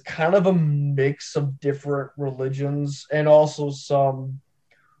as kind of a mix of different religions and also some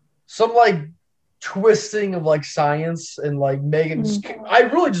like twisting of like science and like making. I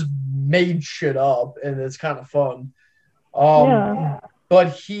really just made shit up, and it's kind of fun.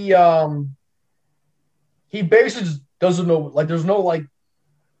 But he basically just doesn't know. Like, there's no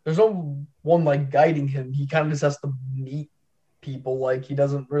one like guiding him. He kind of just has to meet people. Like, he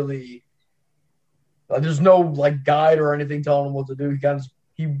doesn't really. There's no like guide or anything telling him what to do.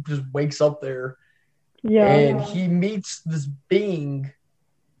 He just wakes up there, and he meets this being,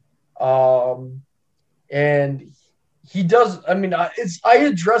 and he does. I mean, I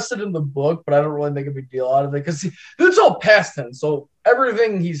addressed it in the book, but I don't really make a big deal out of it because it's all past tense. So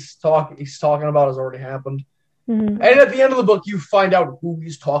everything he's talking about has already happened. Mm-hmm. And at the end of the book, you find out who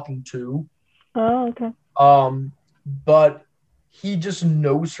he's talking to. Oh, okay. But he just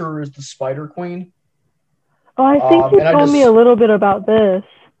knows her as the Spider Queen. Oh, I think you told me a little bit about this.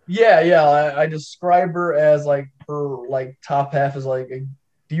 Yeah. I describe her as like her like top half is like a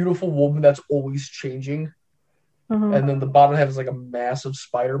beautiful woman that's always changing, and then the bottom half is like a massive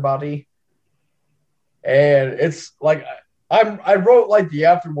spider body. And it's like I wrote like the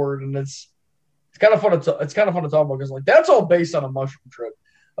afterword, and it's kind of fun to talk about because like that's all based on a mushroom trip.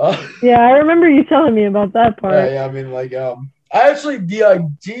 Yeah, I remember you telling me about that part. Yeah, I mean, like, I actually, the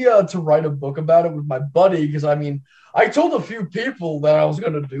idea to write a book about it with my buddy, because I mean, I told a few people that I was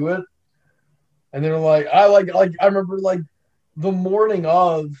gonna do it, and they were like, I remember like the morning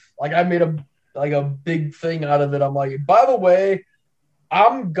of, like, I made a big thing out of it. I'm like, by the way,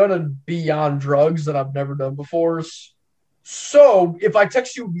 I'm gonna be on drugs that I've never done before, so if I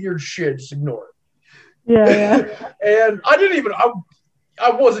text you weird shit, just ignore Yeah, yeah. it. And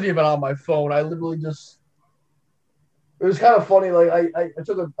I wasn't even on my phone. I literally just, it was kind of funny. Like I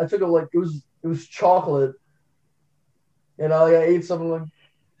took a like it was chocolate, and I ate something like,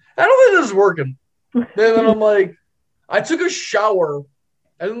 I don't think this is working. And then I'm like, I took a shower,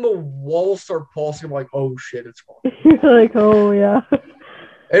 and then the walls start pulsing. I'm like, oh shit, it's fine. You're like, oh yeah.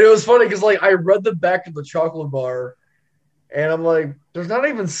 And it was funny because like I read the back of the chocolate bar, and I'm like, there's not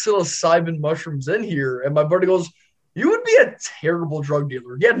even psilocybin mushrooms in here. And my buddy goes, you would be a terrible drug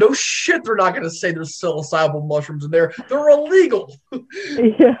dealer. Yeah, no shit, they're not going to say there's psilocybin mushrooms in there. They're illegal.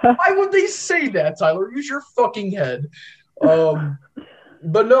 Yeah. Why would they say that, Tyler? Use your fucking head.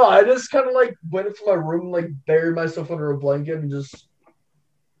 But no, I just kind of like went into my room, like buried myself under a blanket, and just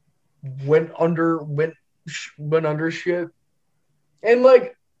went under shit. And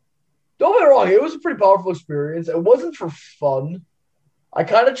like, don't get me wrong, it was a pretty powerful experience. It wasn't for fun. I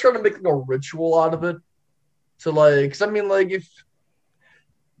kind of tried to make like a ritual out of it. To like, cause I mean, like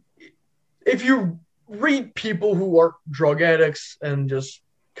if you read people who are drug addicts and just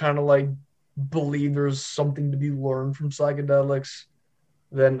kind of like believe there's something to be learned from psychedelics,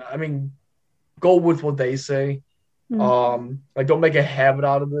 then I mean, go with what they say. Like don't make a habit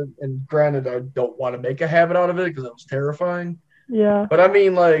out of it. And granted, I don't want to make a habit out of it because that was terrifying. Yeah. But I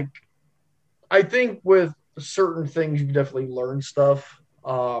mean, like, I think with certain things you definitely learn stuff.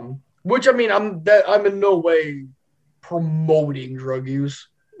 Which I mean, I'm in no way promoting drug use.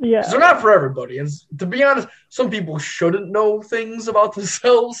 Yeah. They're not for everybody. And to be honest, some people shouldn't know things about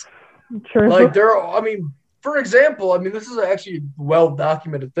themselves. True. Like I mean, for example, I mean, this is actually a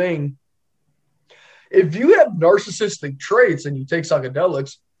well-documented thing. If you have narcissistic traits and you take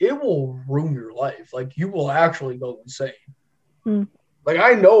psychedelics, it will ruin your life. Like you will actually go insane. Like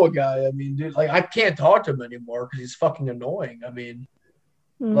I know a guy, I mean, dude, like I can't talk to him anymore because he's fucking annoying. I mean,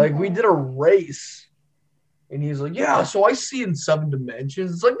 like we did a race and he's like, yeah, so I see in 7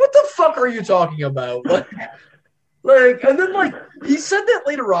 dimensions. It's like, what the fuck are you talking about? Like, and then like he said that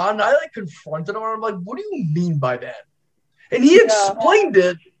later on, and I like confronted him and I'm like, what do you mean by that? And he explained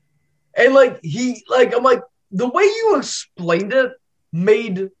it, and like I'm like, the way you explained it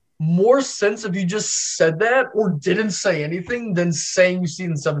made more sense if you just said that or didn't say anything than saying you see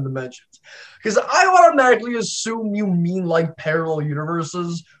in 7 dimensions. Because I automatically assume you mean like parallel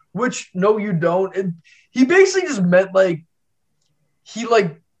universes, which no, you don't. And he basically just meant like he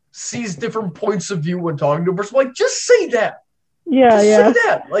like sees different points of view when talking to a person. Like, just say that. Yeah, just yeah. say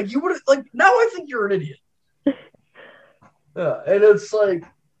that. Like you would like now I think you're an idiot. Yeah, and it's like,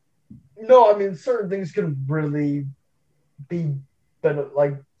 no, I mean certain things can really be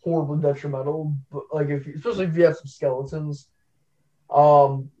like horribly detrimental, but like especially if you have some skeletons.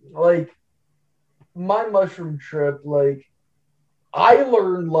 Like my mushroom trip, like I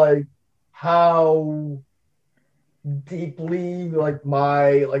learned like how deeply like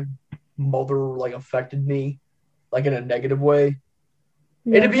my like mother like affected me like in a negative way.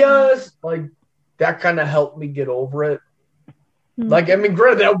 Yeah. And to be honest, like that kind of helped me get over it. Like I mean,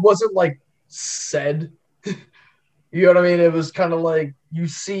 granted, that wasn't like said. You know what I mean? It was kind of like you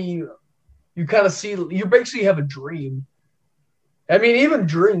basically have a dream. I mean, even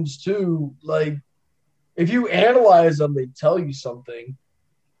dreams too, like if you analyze them, they tell you something.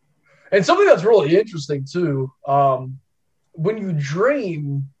 And something that's really interesting too, when you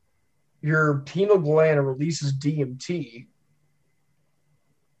dream, your pineal gland releases DMT,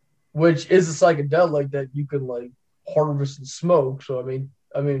 which is a psychedelic that you can like harvest and smoke. So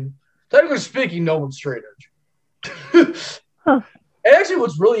I mean, technically speaking, no one's straight edge. Huh. And actually,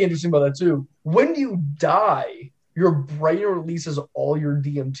 what's really interesting about that too, when you die, your brain releases all your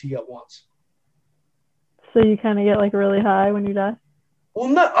DMT at once. So you kind of get like really high when you die?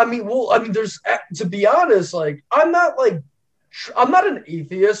 There's, to be honest, like I'm not an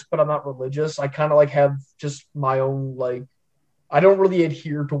atheist, but I'm not religious. I kind of like have just my own, like, I don't really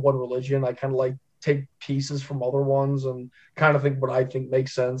adhere to one religion. I kind of like take pieces from other ones and kind of think what I think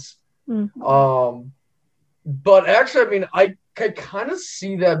makes sense. But actually, I mean, I kind of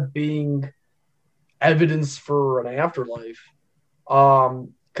see that being evidence for an afterlife.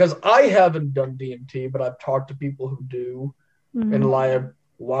 Because I haven't done DMT, but I've talked to people who do. And I've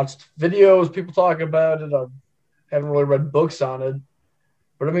watched videos, people talking about it. I haven't really read books on it.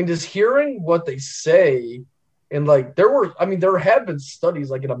 But I mean, just hearing what they say, and like there have been studies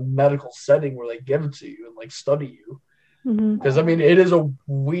like in a medical setting where they give it to you and like study you. Because I mean, it is a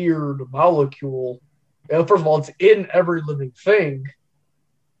weird molecule. And first of all, it's in every living thing,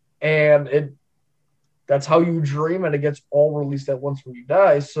 and that's how you dream, and it gets all released at once when you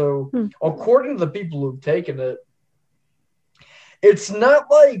die. So, according to the people who've taken it, it's not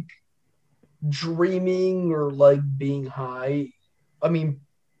like dreaming or like being high. I mean,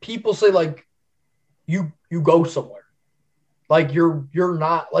 people say like you go somewhere, like you're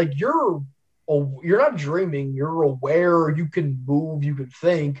not dreaming. You're aware. You can move. You can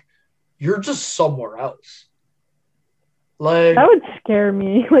think. You're just somewhere else. Like that would scare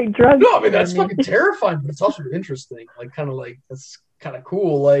me. Like drugs. No, I mean that's fucking terrifying, but it's also interesting. Like kind of like that's kind of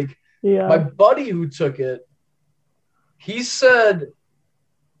cool. Like my buddy who took it, he said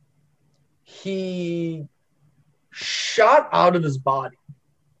he shot out of his body.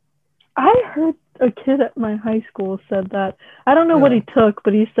 I heard a kid at my high school said that. I don't know what he took,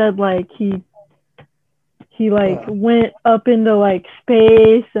 but he said like he went up into like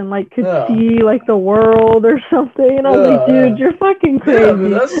space and like could see like the world or something. And I was like, dude, you're fucking crazy. Yeah, I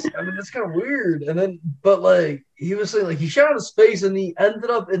mean that's kind of weird. And then but like he was saying like he shot out of space and he ended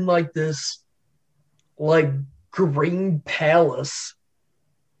up in like this like green palace.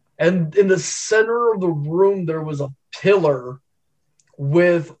 And in the center of the room there was a pillar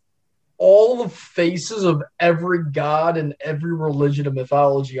with all the faces of every god and every religion and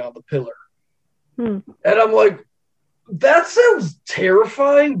mythology on the pillar. And I'm like, that sounds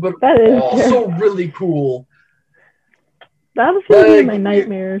terrifying, but also really cool. That was gonna be my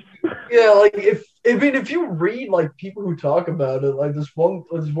nightmares. Yeah, like if you read like people who talk about it, like this one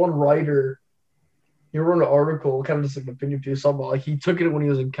writer, he wrote an article, kind of just like an opinion piece, something like he took it when he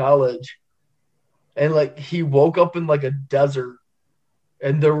was in college, and like he woke up in like a desert,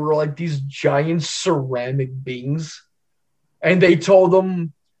 and there were like these giant ceramic beings, and they told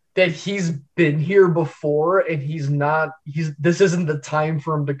him that he's been here before and this isn't the time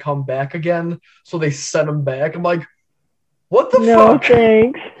for him to come back again. So they sent him back. I'm like, what the fuck? No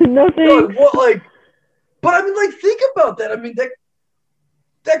thanks. No thanks. But I mean, like, think about that. I mean,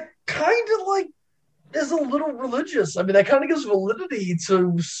 that kind of like is a little religious. I mean, that kind of gives validity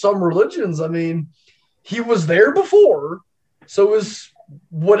to some religions. I mean, he was there before. So his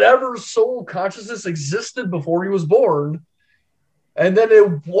whatever soul consciousness existed before he was born. And then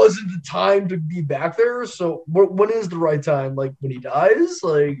it wasn't the time to be back there. So when is the right time? Like when he dies?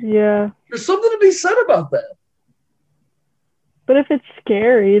 Like, there's something to be said about that. But if it's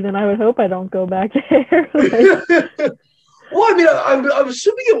scary, then I would hope I don't go back there. Well, I mean, I'm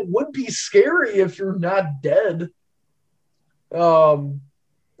assuming it would be scary if you're not dead. I don't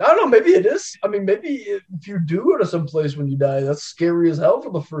know. Maybe it is. I mean, maybe if you do go to some place when you die, that's scary as hell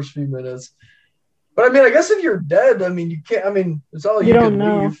for the first few minutes. But I mean, I guess if you're dead, I mean, you can't. I mean, it's all you can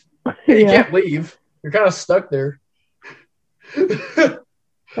leave. You can't leave. You're kind of stuck there. This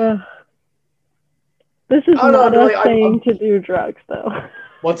is not us saying to do drugs, though.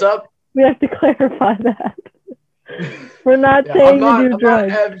 What's up? We have to clarify that. We're not saying to do drugs. I'm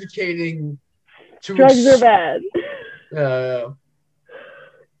not advocating to drugs are bad. Yeah.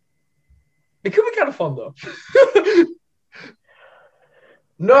 It could be kind of fun though.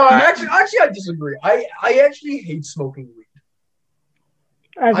 No, actually, I disagree. I actually hate smoking weed.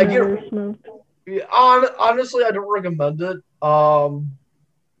 I've never smoked. Honestly, I don't recommend it. I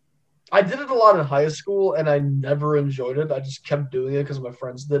did it a lot in high school, and I never enjoyed it. I just kept doing it because my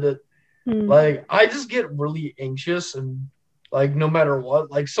friends did it. Like, I just get really anxious, and like, no matter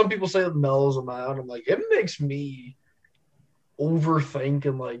what, like some people say it mellows them out. I'm like, it makes me overthink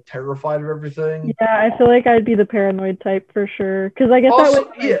and like terrified of everything. Yeah, I feel like I'd be the paranoid type for sure. Because I guess that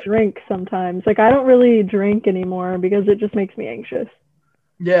would drink sometimes. Like, I don't really drink anymore because it just makes me anxious.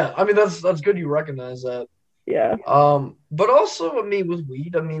 Yeah, I mean that's good you recognize that. Yeah. But also, I mean, with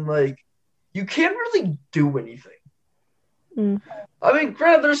weed, I mean, like, you can't really do anything. I mean,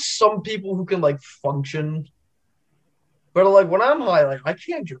 granted, there's some people who can like function, but like when I'm high, like I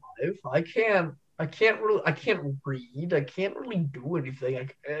can't drive, I can't read, I can't really do anything.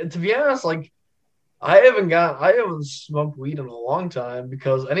 To be honest, like I haven't smoked weed in a long time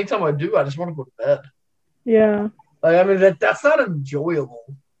because anytime I do, I just want to go to bed. Yeah. Like, I mean, that's not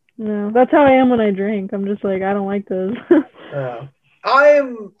enjoyable. No, that's how I am when I drink. I'm just like, I don't like this. Yeah.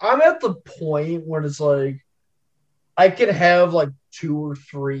 I'm at the point where it's like I can have like 2 or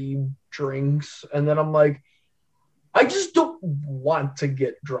 3 drinks and then I'm like, I just don't want to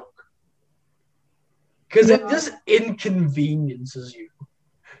get drunk. Because it just inconveniences you.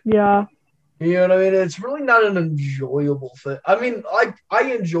 Yeah. You know what I mean? It's really not an enjoyable thing. I mean, I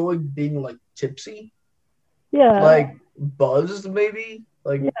enjoy being like tipsy, Yeah. like buzzed maybe,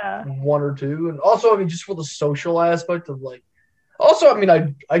 like Yeah. one or two, and also I mean just for the social aspect of like. Also, I mean,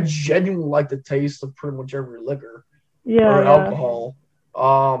 I genuinely like the taste of pretty much every liquor Yeah. or Yeah. alcohol.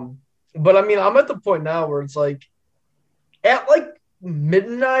 But I mean, I'm at the point now where it's like at like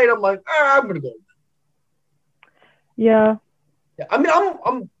midnight, I'm like, I'm gonna go. Yeah. Yeah, I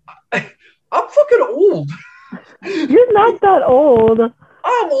mean, I'm fucking old. You're not that old.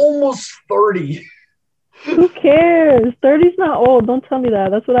 I'm almost 30. Who cares? 30's not old. Don't tell me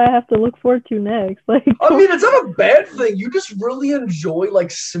that. That's what I have to look forward to next. Like, I mean, it's not a bad thing. You just really enjoy like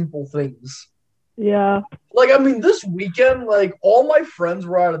simple things. yeah. Like, I mean, this weekend, like all my friends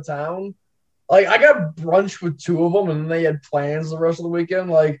were out of town. Like, I got brunch with two of them, and then they had plans the rest of the weekend.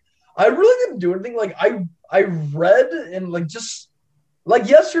 Like, I really didn't do anything. Like, I read and like just like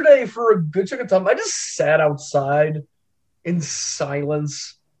yesterday for a good chunk of time, I just sat outside in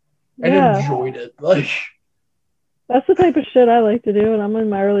silence and Yeah. enjoyed it. Like, That's the type of shit I like to do, and I'm in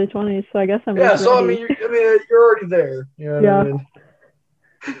my early 20s, so I guess I'm yeah. just So I ready. mean, you're already there. You know what Yeah. I mean?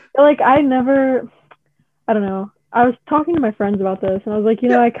 Like, I don't know. I was talking to my friends about this, and I was like,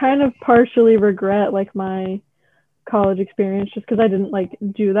 Yeah. I kind of partially regret like my college experience just because I didn't like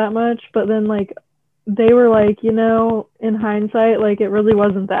do that much. But then like they were like, in hindsight, like it really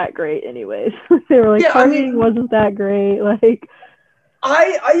wasn't that great anyways. They were like, Yeah, I partying mean- wasn't that great. Like,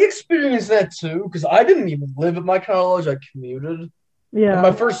 I experienced that too because I didn't even live at my college. I commuted. yeah. And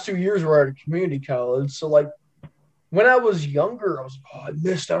my first 2 years were at a community college. So like when I was younger, I was like, I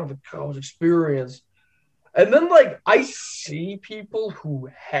missed out on the college experience. And then like I see people who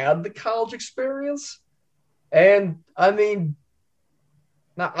had the college experience, and I mean,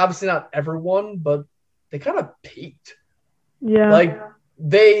 obviously not everyone, but they kind of peaked. Yeah. Like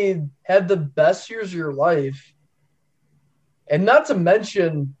they had the best years of your life. And not to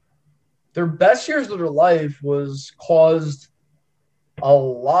mention, their best years of their life was caused a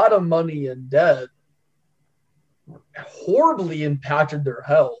lot of money in debt, horribly impacted their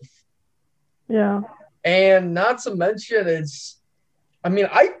health. Yeah. And not to mention,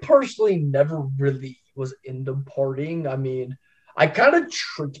 I personally never really was into partying. I mean, I kind of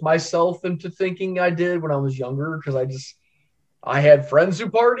tricked myself into thinking I did when I was younger because I had friends who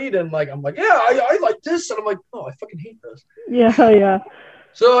partied and like, I'm like, yeah, I like this. And I'm like, no, I fucking hate this. Yeah. Yeah.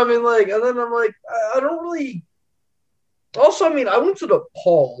 So, I mean, like, and then I'm like, I don't really. Also, I mean, I went to the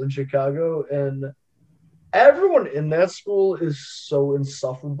Paul in Chicago, and everyone in that school is so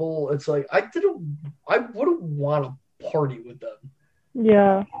insufferable. It's like, I wouldn't want to party with them.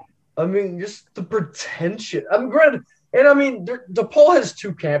 Yeah. I mean, just the pretension. I'm granted, and I mean, DePaul has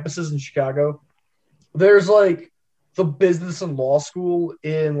two campuses in Chicago. There's like the business and law school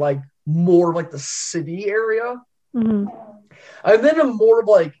in like more like the city area. Hmm. And then a more of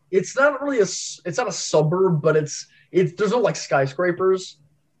like, it's not a suburb, but there's no like skyscrapers.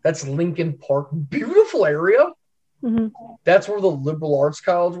 That's Lincoln Park. Beautiful area. Hmm. That's where the liberal arts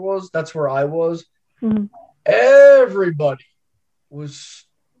college was. That's where I was. Hmm. Everybody was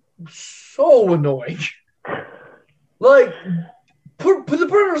so annoying. Like, put in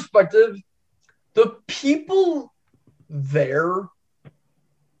perspective, the people there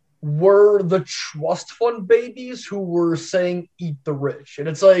were the trust fund babies who were saying "eat the rich," and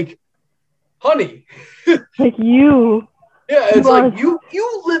it's like, honey, Like you. yeah, it's Well, like you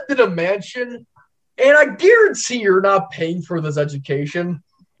lived in a mansion, and I guarantee you're not paying for this education.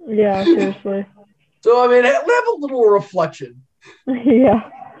 Yeah. Seriously. So I mean, have a little reflection. Yeah.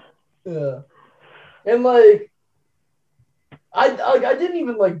 Yeah, and like, I didn't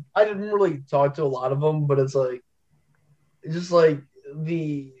really talk to a lot of them, but it's just like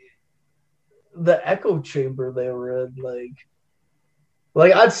the echo chamber they were in,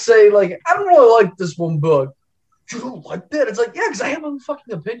 like I'd say, like, I don't really like this one book. You don't like that? It's like, yeah, because I have a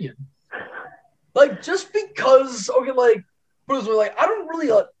fucking opinion. Like, just because, okay, like, put it this way, like, I don't really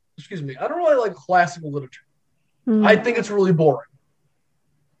like classical literature. Mhm. I think it's really boring.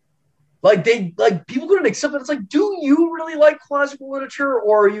 Like, people couldn't accept it. It's like, do you really like classical literature,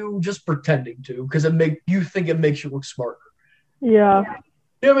 or are you just pretending to? Because you think it makes you look smarter. Yeah.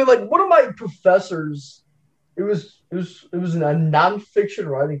 You know what I mean? Like, one of my professors, it was in a nonfiction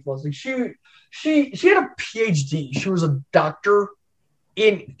writing class. Like, she had a PhD. She was a doctor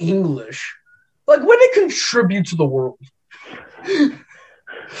in English. Like, when it contribute to the world.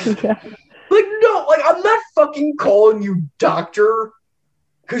 Yeah. Like, no, like, I'm not fucking calling you doctor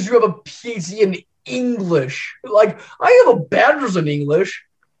because you have a PhD in English. Like, I have a bachelor's in English.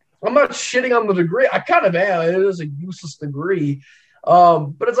 I'm not shitting on the degree. I kind of am. It is a useless degree.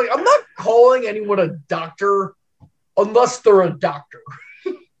 But it's like I'm not calling anyone a doctor unless they're a doctor.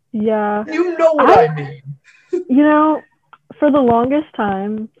 Yeah. You know what I mean. You know, for the longest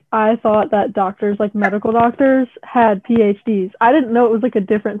time, I thought that doctors, like medical doctors, had PhDs. I didn't know it was like a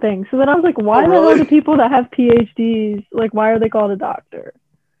different thing. So then I was like, why the hell do people that have PhDs, like, why are they called a doctor?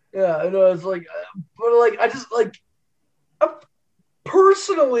 Yeah, I know. It's like, but like, I just like,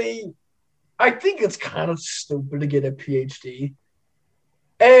 personally, I think it's kind of stupid to get a PhD.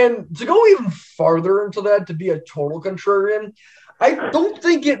 And to go even farther into that, to be a total contrarian, I don't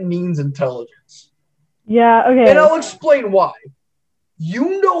think it means intelligence. Yeah, okay. And I'll explain why.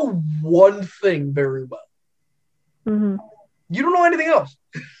 You know one thing very well. Mm-hmm. You don't know anything else.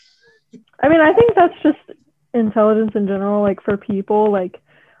 I mean, I think that's just intelligence in general, like for people. Like,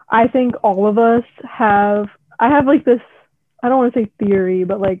 I think all of us I have like this, I don't want to say theory,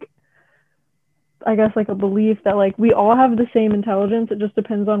 but like, I guess like a belief that like we all have the same intelligence. It just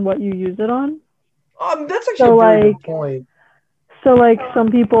depends on what you use it on. That's actually a very good point. So like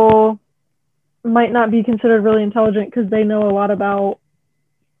some people might not be considered really intelligent because they know a lot about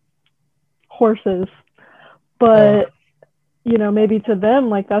horses, but you know, maybe to them,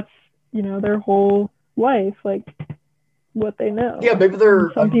 like that's, you know, their whole life, like what they know. Yeah, maybe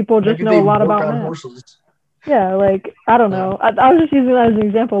some people just know a lot about math. Horses. Yeah, like I don't know. I was just using that as an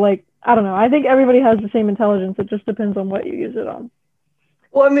example. Like I don't know. I think everybody has the same intelligence. It just depends on what you use it on.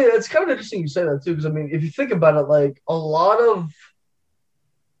 Well, I mean, it's kind of interesting you say that too, because I mean, if you think about it, like a lot of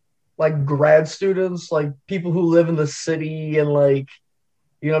like grad students, like people who live in the city and like,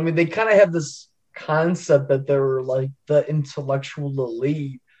 you know, I mean, they kind of have this concept that they're like the intellectual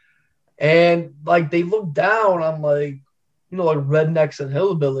elite, and like they look down on like, you know, like rednecks and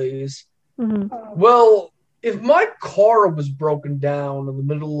hillbillies. Mm-hmm. Well, if my car was broken down in the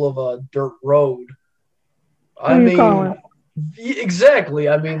middle of a dirt road, I mean, exactly.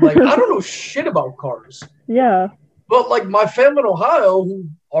 I mean, like I don't know shit about cars. Yeah. But like my family in Ohio, who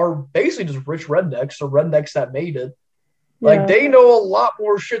are basically just rich rednecks or rednecks that made it, like they know a lot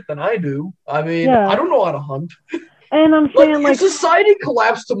more shit than I do. I mean, I don't know how to hunt. And I'm saying like if society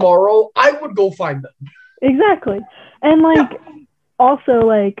collapsed tomorrow, I would go find them. Exactly. And like also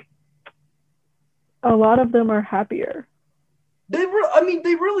like a lot of them are happier. They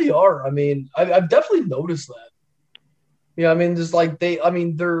really are. I mean, I've definitely noticed that. Yeah, I mean, just like they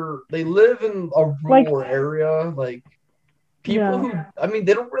live in a rural area. Like people who, I mean,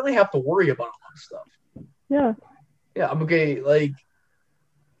 they don't really have to worry about a lot of stuff. Yeah. Yeah, I'm okay. Like,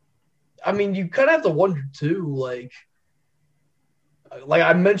 I mean, you kind of have to wonder too. Like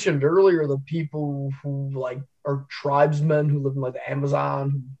I mentioned earlier, the people who like are tribesmen who live in like the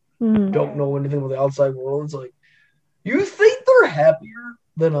Amazon, who don't know anything about the outside world. It's like, you think they're happier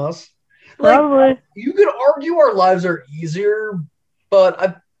than us? Like, probably. You could argue our lives are easier,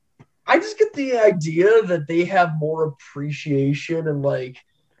 but I just get the idea that they have more appreciation and like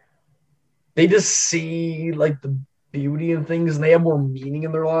they just see like the beauty in things and they have more meaning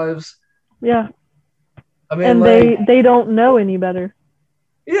in their lives. Yeah. I mean, and like, they don't know any better.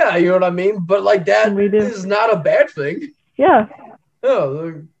 Yeah, you know what I mean? But like that is not a bad thing. Yeah.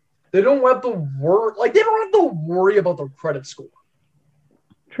 No, they don't have to worry. Like they don't have to worry about their credit score.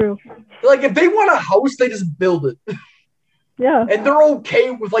 True. Like if they want a house, they just build it. Yeah. And they're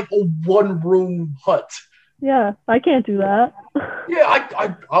okay with like a 1-room hut. Yeah, I can't do that.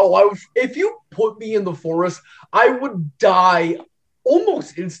 Yeah, if you put me in the forest, I would die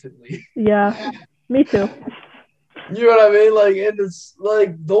almost instantly. Yeah, me too. You know what I mean? Like, and it's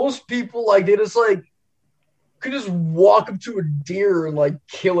like those people, like they just like could just walk up to a deer and like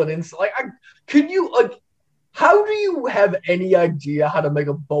kill it instantly. Like, how do you have any idea how to make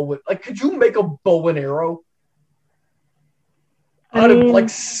a bow? Like, could you make a bow and arrow out of like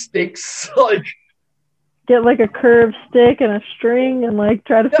sticks? Like, get like a curved stick and a string and like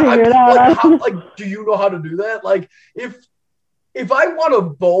try to figure it out. Like, do you know how to do that? Like, if I want a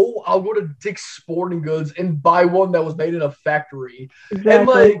bow, I'll go to Dick's Sporting Goods and buy one that was made in a factory.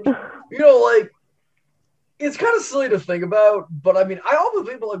 Exactly. And like, you know, like it's kind of silly to think about, but I mean, I often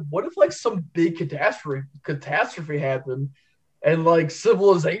think about like, what if like some big catastrophe happened, and like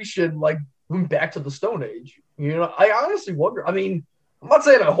civilization like went back to the Stone Age? You know, I honestly wonder. I mean, I'm not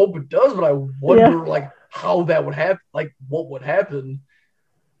saying I hope it does, but I wonder like how that would happen, like what would happen.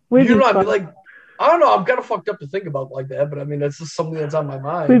 You know what I mean? Like, I don't know. I'm kind of fucked up to think about like that, but I mean, that's just something that's on my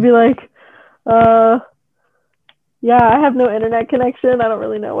mind. We'd be like, yeah, I have no internet connection. I don't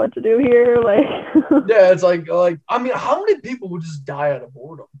really know what to do here. Like, yeah, it's like, I mean, how many people would just die out of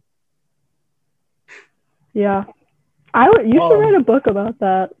boredom? Yeah, you should write a book about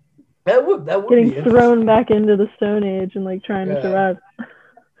that. That would be getting interesting. thrown back into the Stone Age and like trying to Yeah. survive.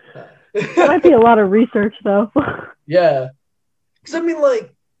 That might be a lot of research though. Yeah. Because, I mean,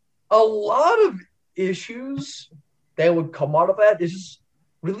 like, a lot of issues that would come out of that is just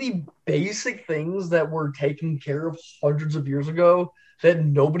really basic things that were taken care of hundreds of years ago that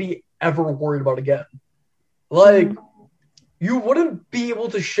nobody ever worried about again. Like, you wouldn't be able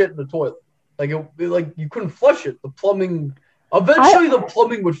to shit in the toilet. Like, you couldn't flush it. The plumbing, eventually, the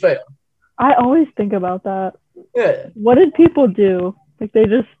plumbing would fail. I always think about that. Yeah. What did people do? Like they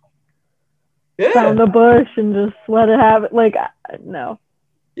just found the bush and just let it have it. Like no.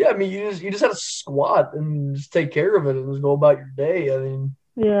 Yeah, I mean, you just had to squat and just take care of it and just go about your day. I mean,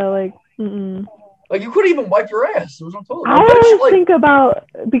 yeah, like, like you couldn't even wipe your ass. There was no toilet. I always think about,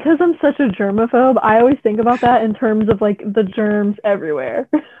 because I'm such a germaphobe, I always think about that in terms of like the germs everywhere.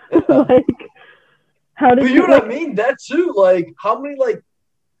 Like, how did you know what I mean? That too. Like, how many like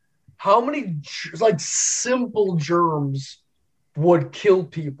simple germs would kill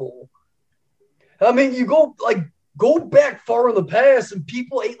people? I mean, you go back far in the past, and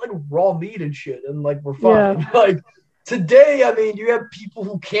people ate like raw meat and shit, and like we're fine. Yeah. Like today, I mean, you have people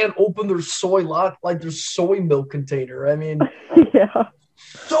who can't open their their soy milk container. I mean, yeah,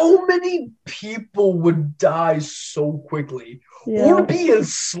 so many people would die so quickly, or be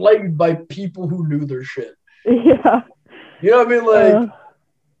enslaved by people who knew their shit. Yeah, you know what I mean?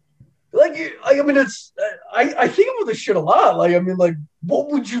 I mean, it's I think about this shit a lot. Like, I mean, like, what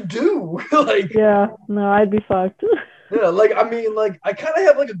would you do? Like, yeah, no, I'd be fucked. Yeah, like, I mean, like, I kind of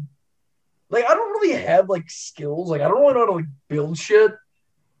have I don't really have like skills. Like, I don't really know how to like build shit.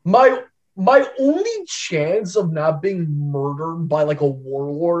 My only chance of not being murdered by like a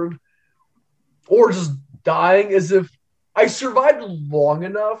warlord or just dying is if I survived long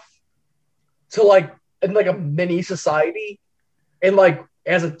enough to like in like a mini society and like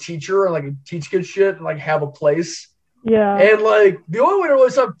as a teacher and like teach good shit and like have a place. Yeah. And like the only way to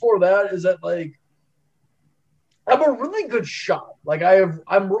really sign for that is that like I'm a really good shot. Like I'm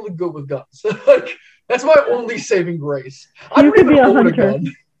really good with guns. Like that's my only saving grace. I don't even own a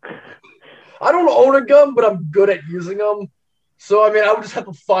gun. I don't own a gun, but I'm good at using them. So I mean, I would just have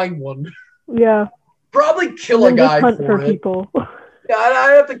to find one. Yeah. Probably kill a guy for it. People. Yeah,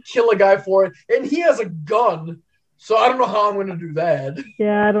 I have to kill a guy for it, and he has a gun. So I don't know how I'm going to do that.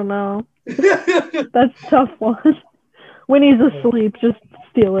 Yeah, I don't know. That's a tough one. When he's asleep, just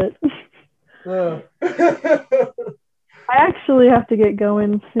steal it. I actually have to get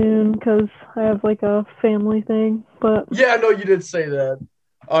going soon because I have like a family thing. But yeah, no, you did say that.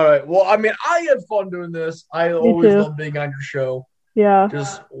 All right. Well, I mean, I had fun doing this. I always love being on your show. Yeah.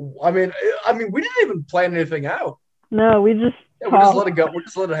 I mean, we didn't even plan anything out. No, we just let it go. We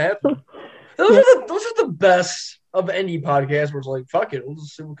just let it happen. Those are the best of any podcast where it's like, fuck it, we'll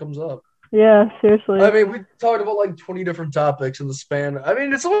just see what comes up. Yeah, seriously. I mean, we talked about like 20 different topics in the span. I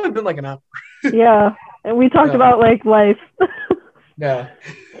mean, it's only been like an hour. Yeah, and we talked about like life. Yeah.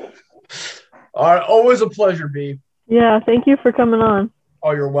 All right, always a pleasure, B. Yeah, thank you for coming on.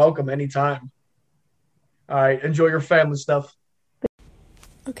 Oh, you're welcome anytime. All right, enjoy your family stuff.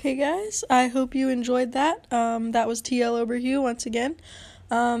 Okay, guys, I hope you enjoyed that. That was TL Oberhue once again.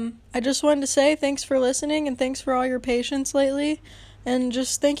 I just wanted to say thanks for listening and thanks for all your patience lately. And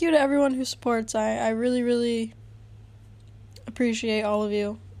just thank you to everyone who supports. I really, really appreciate all of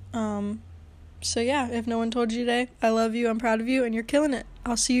you. So yeah, if no one told you today, I love you, I'm proud of you, and you're killing it.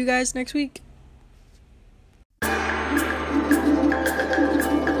 I'll see you guys next week.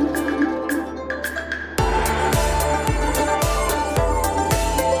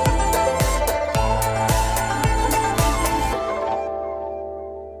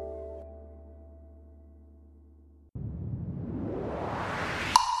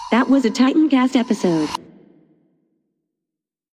 That was a Titancast episode.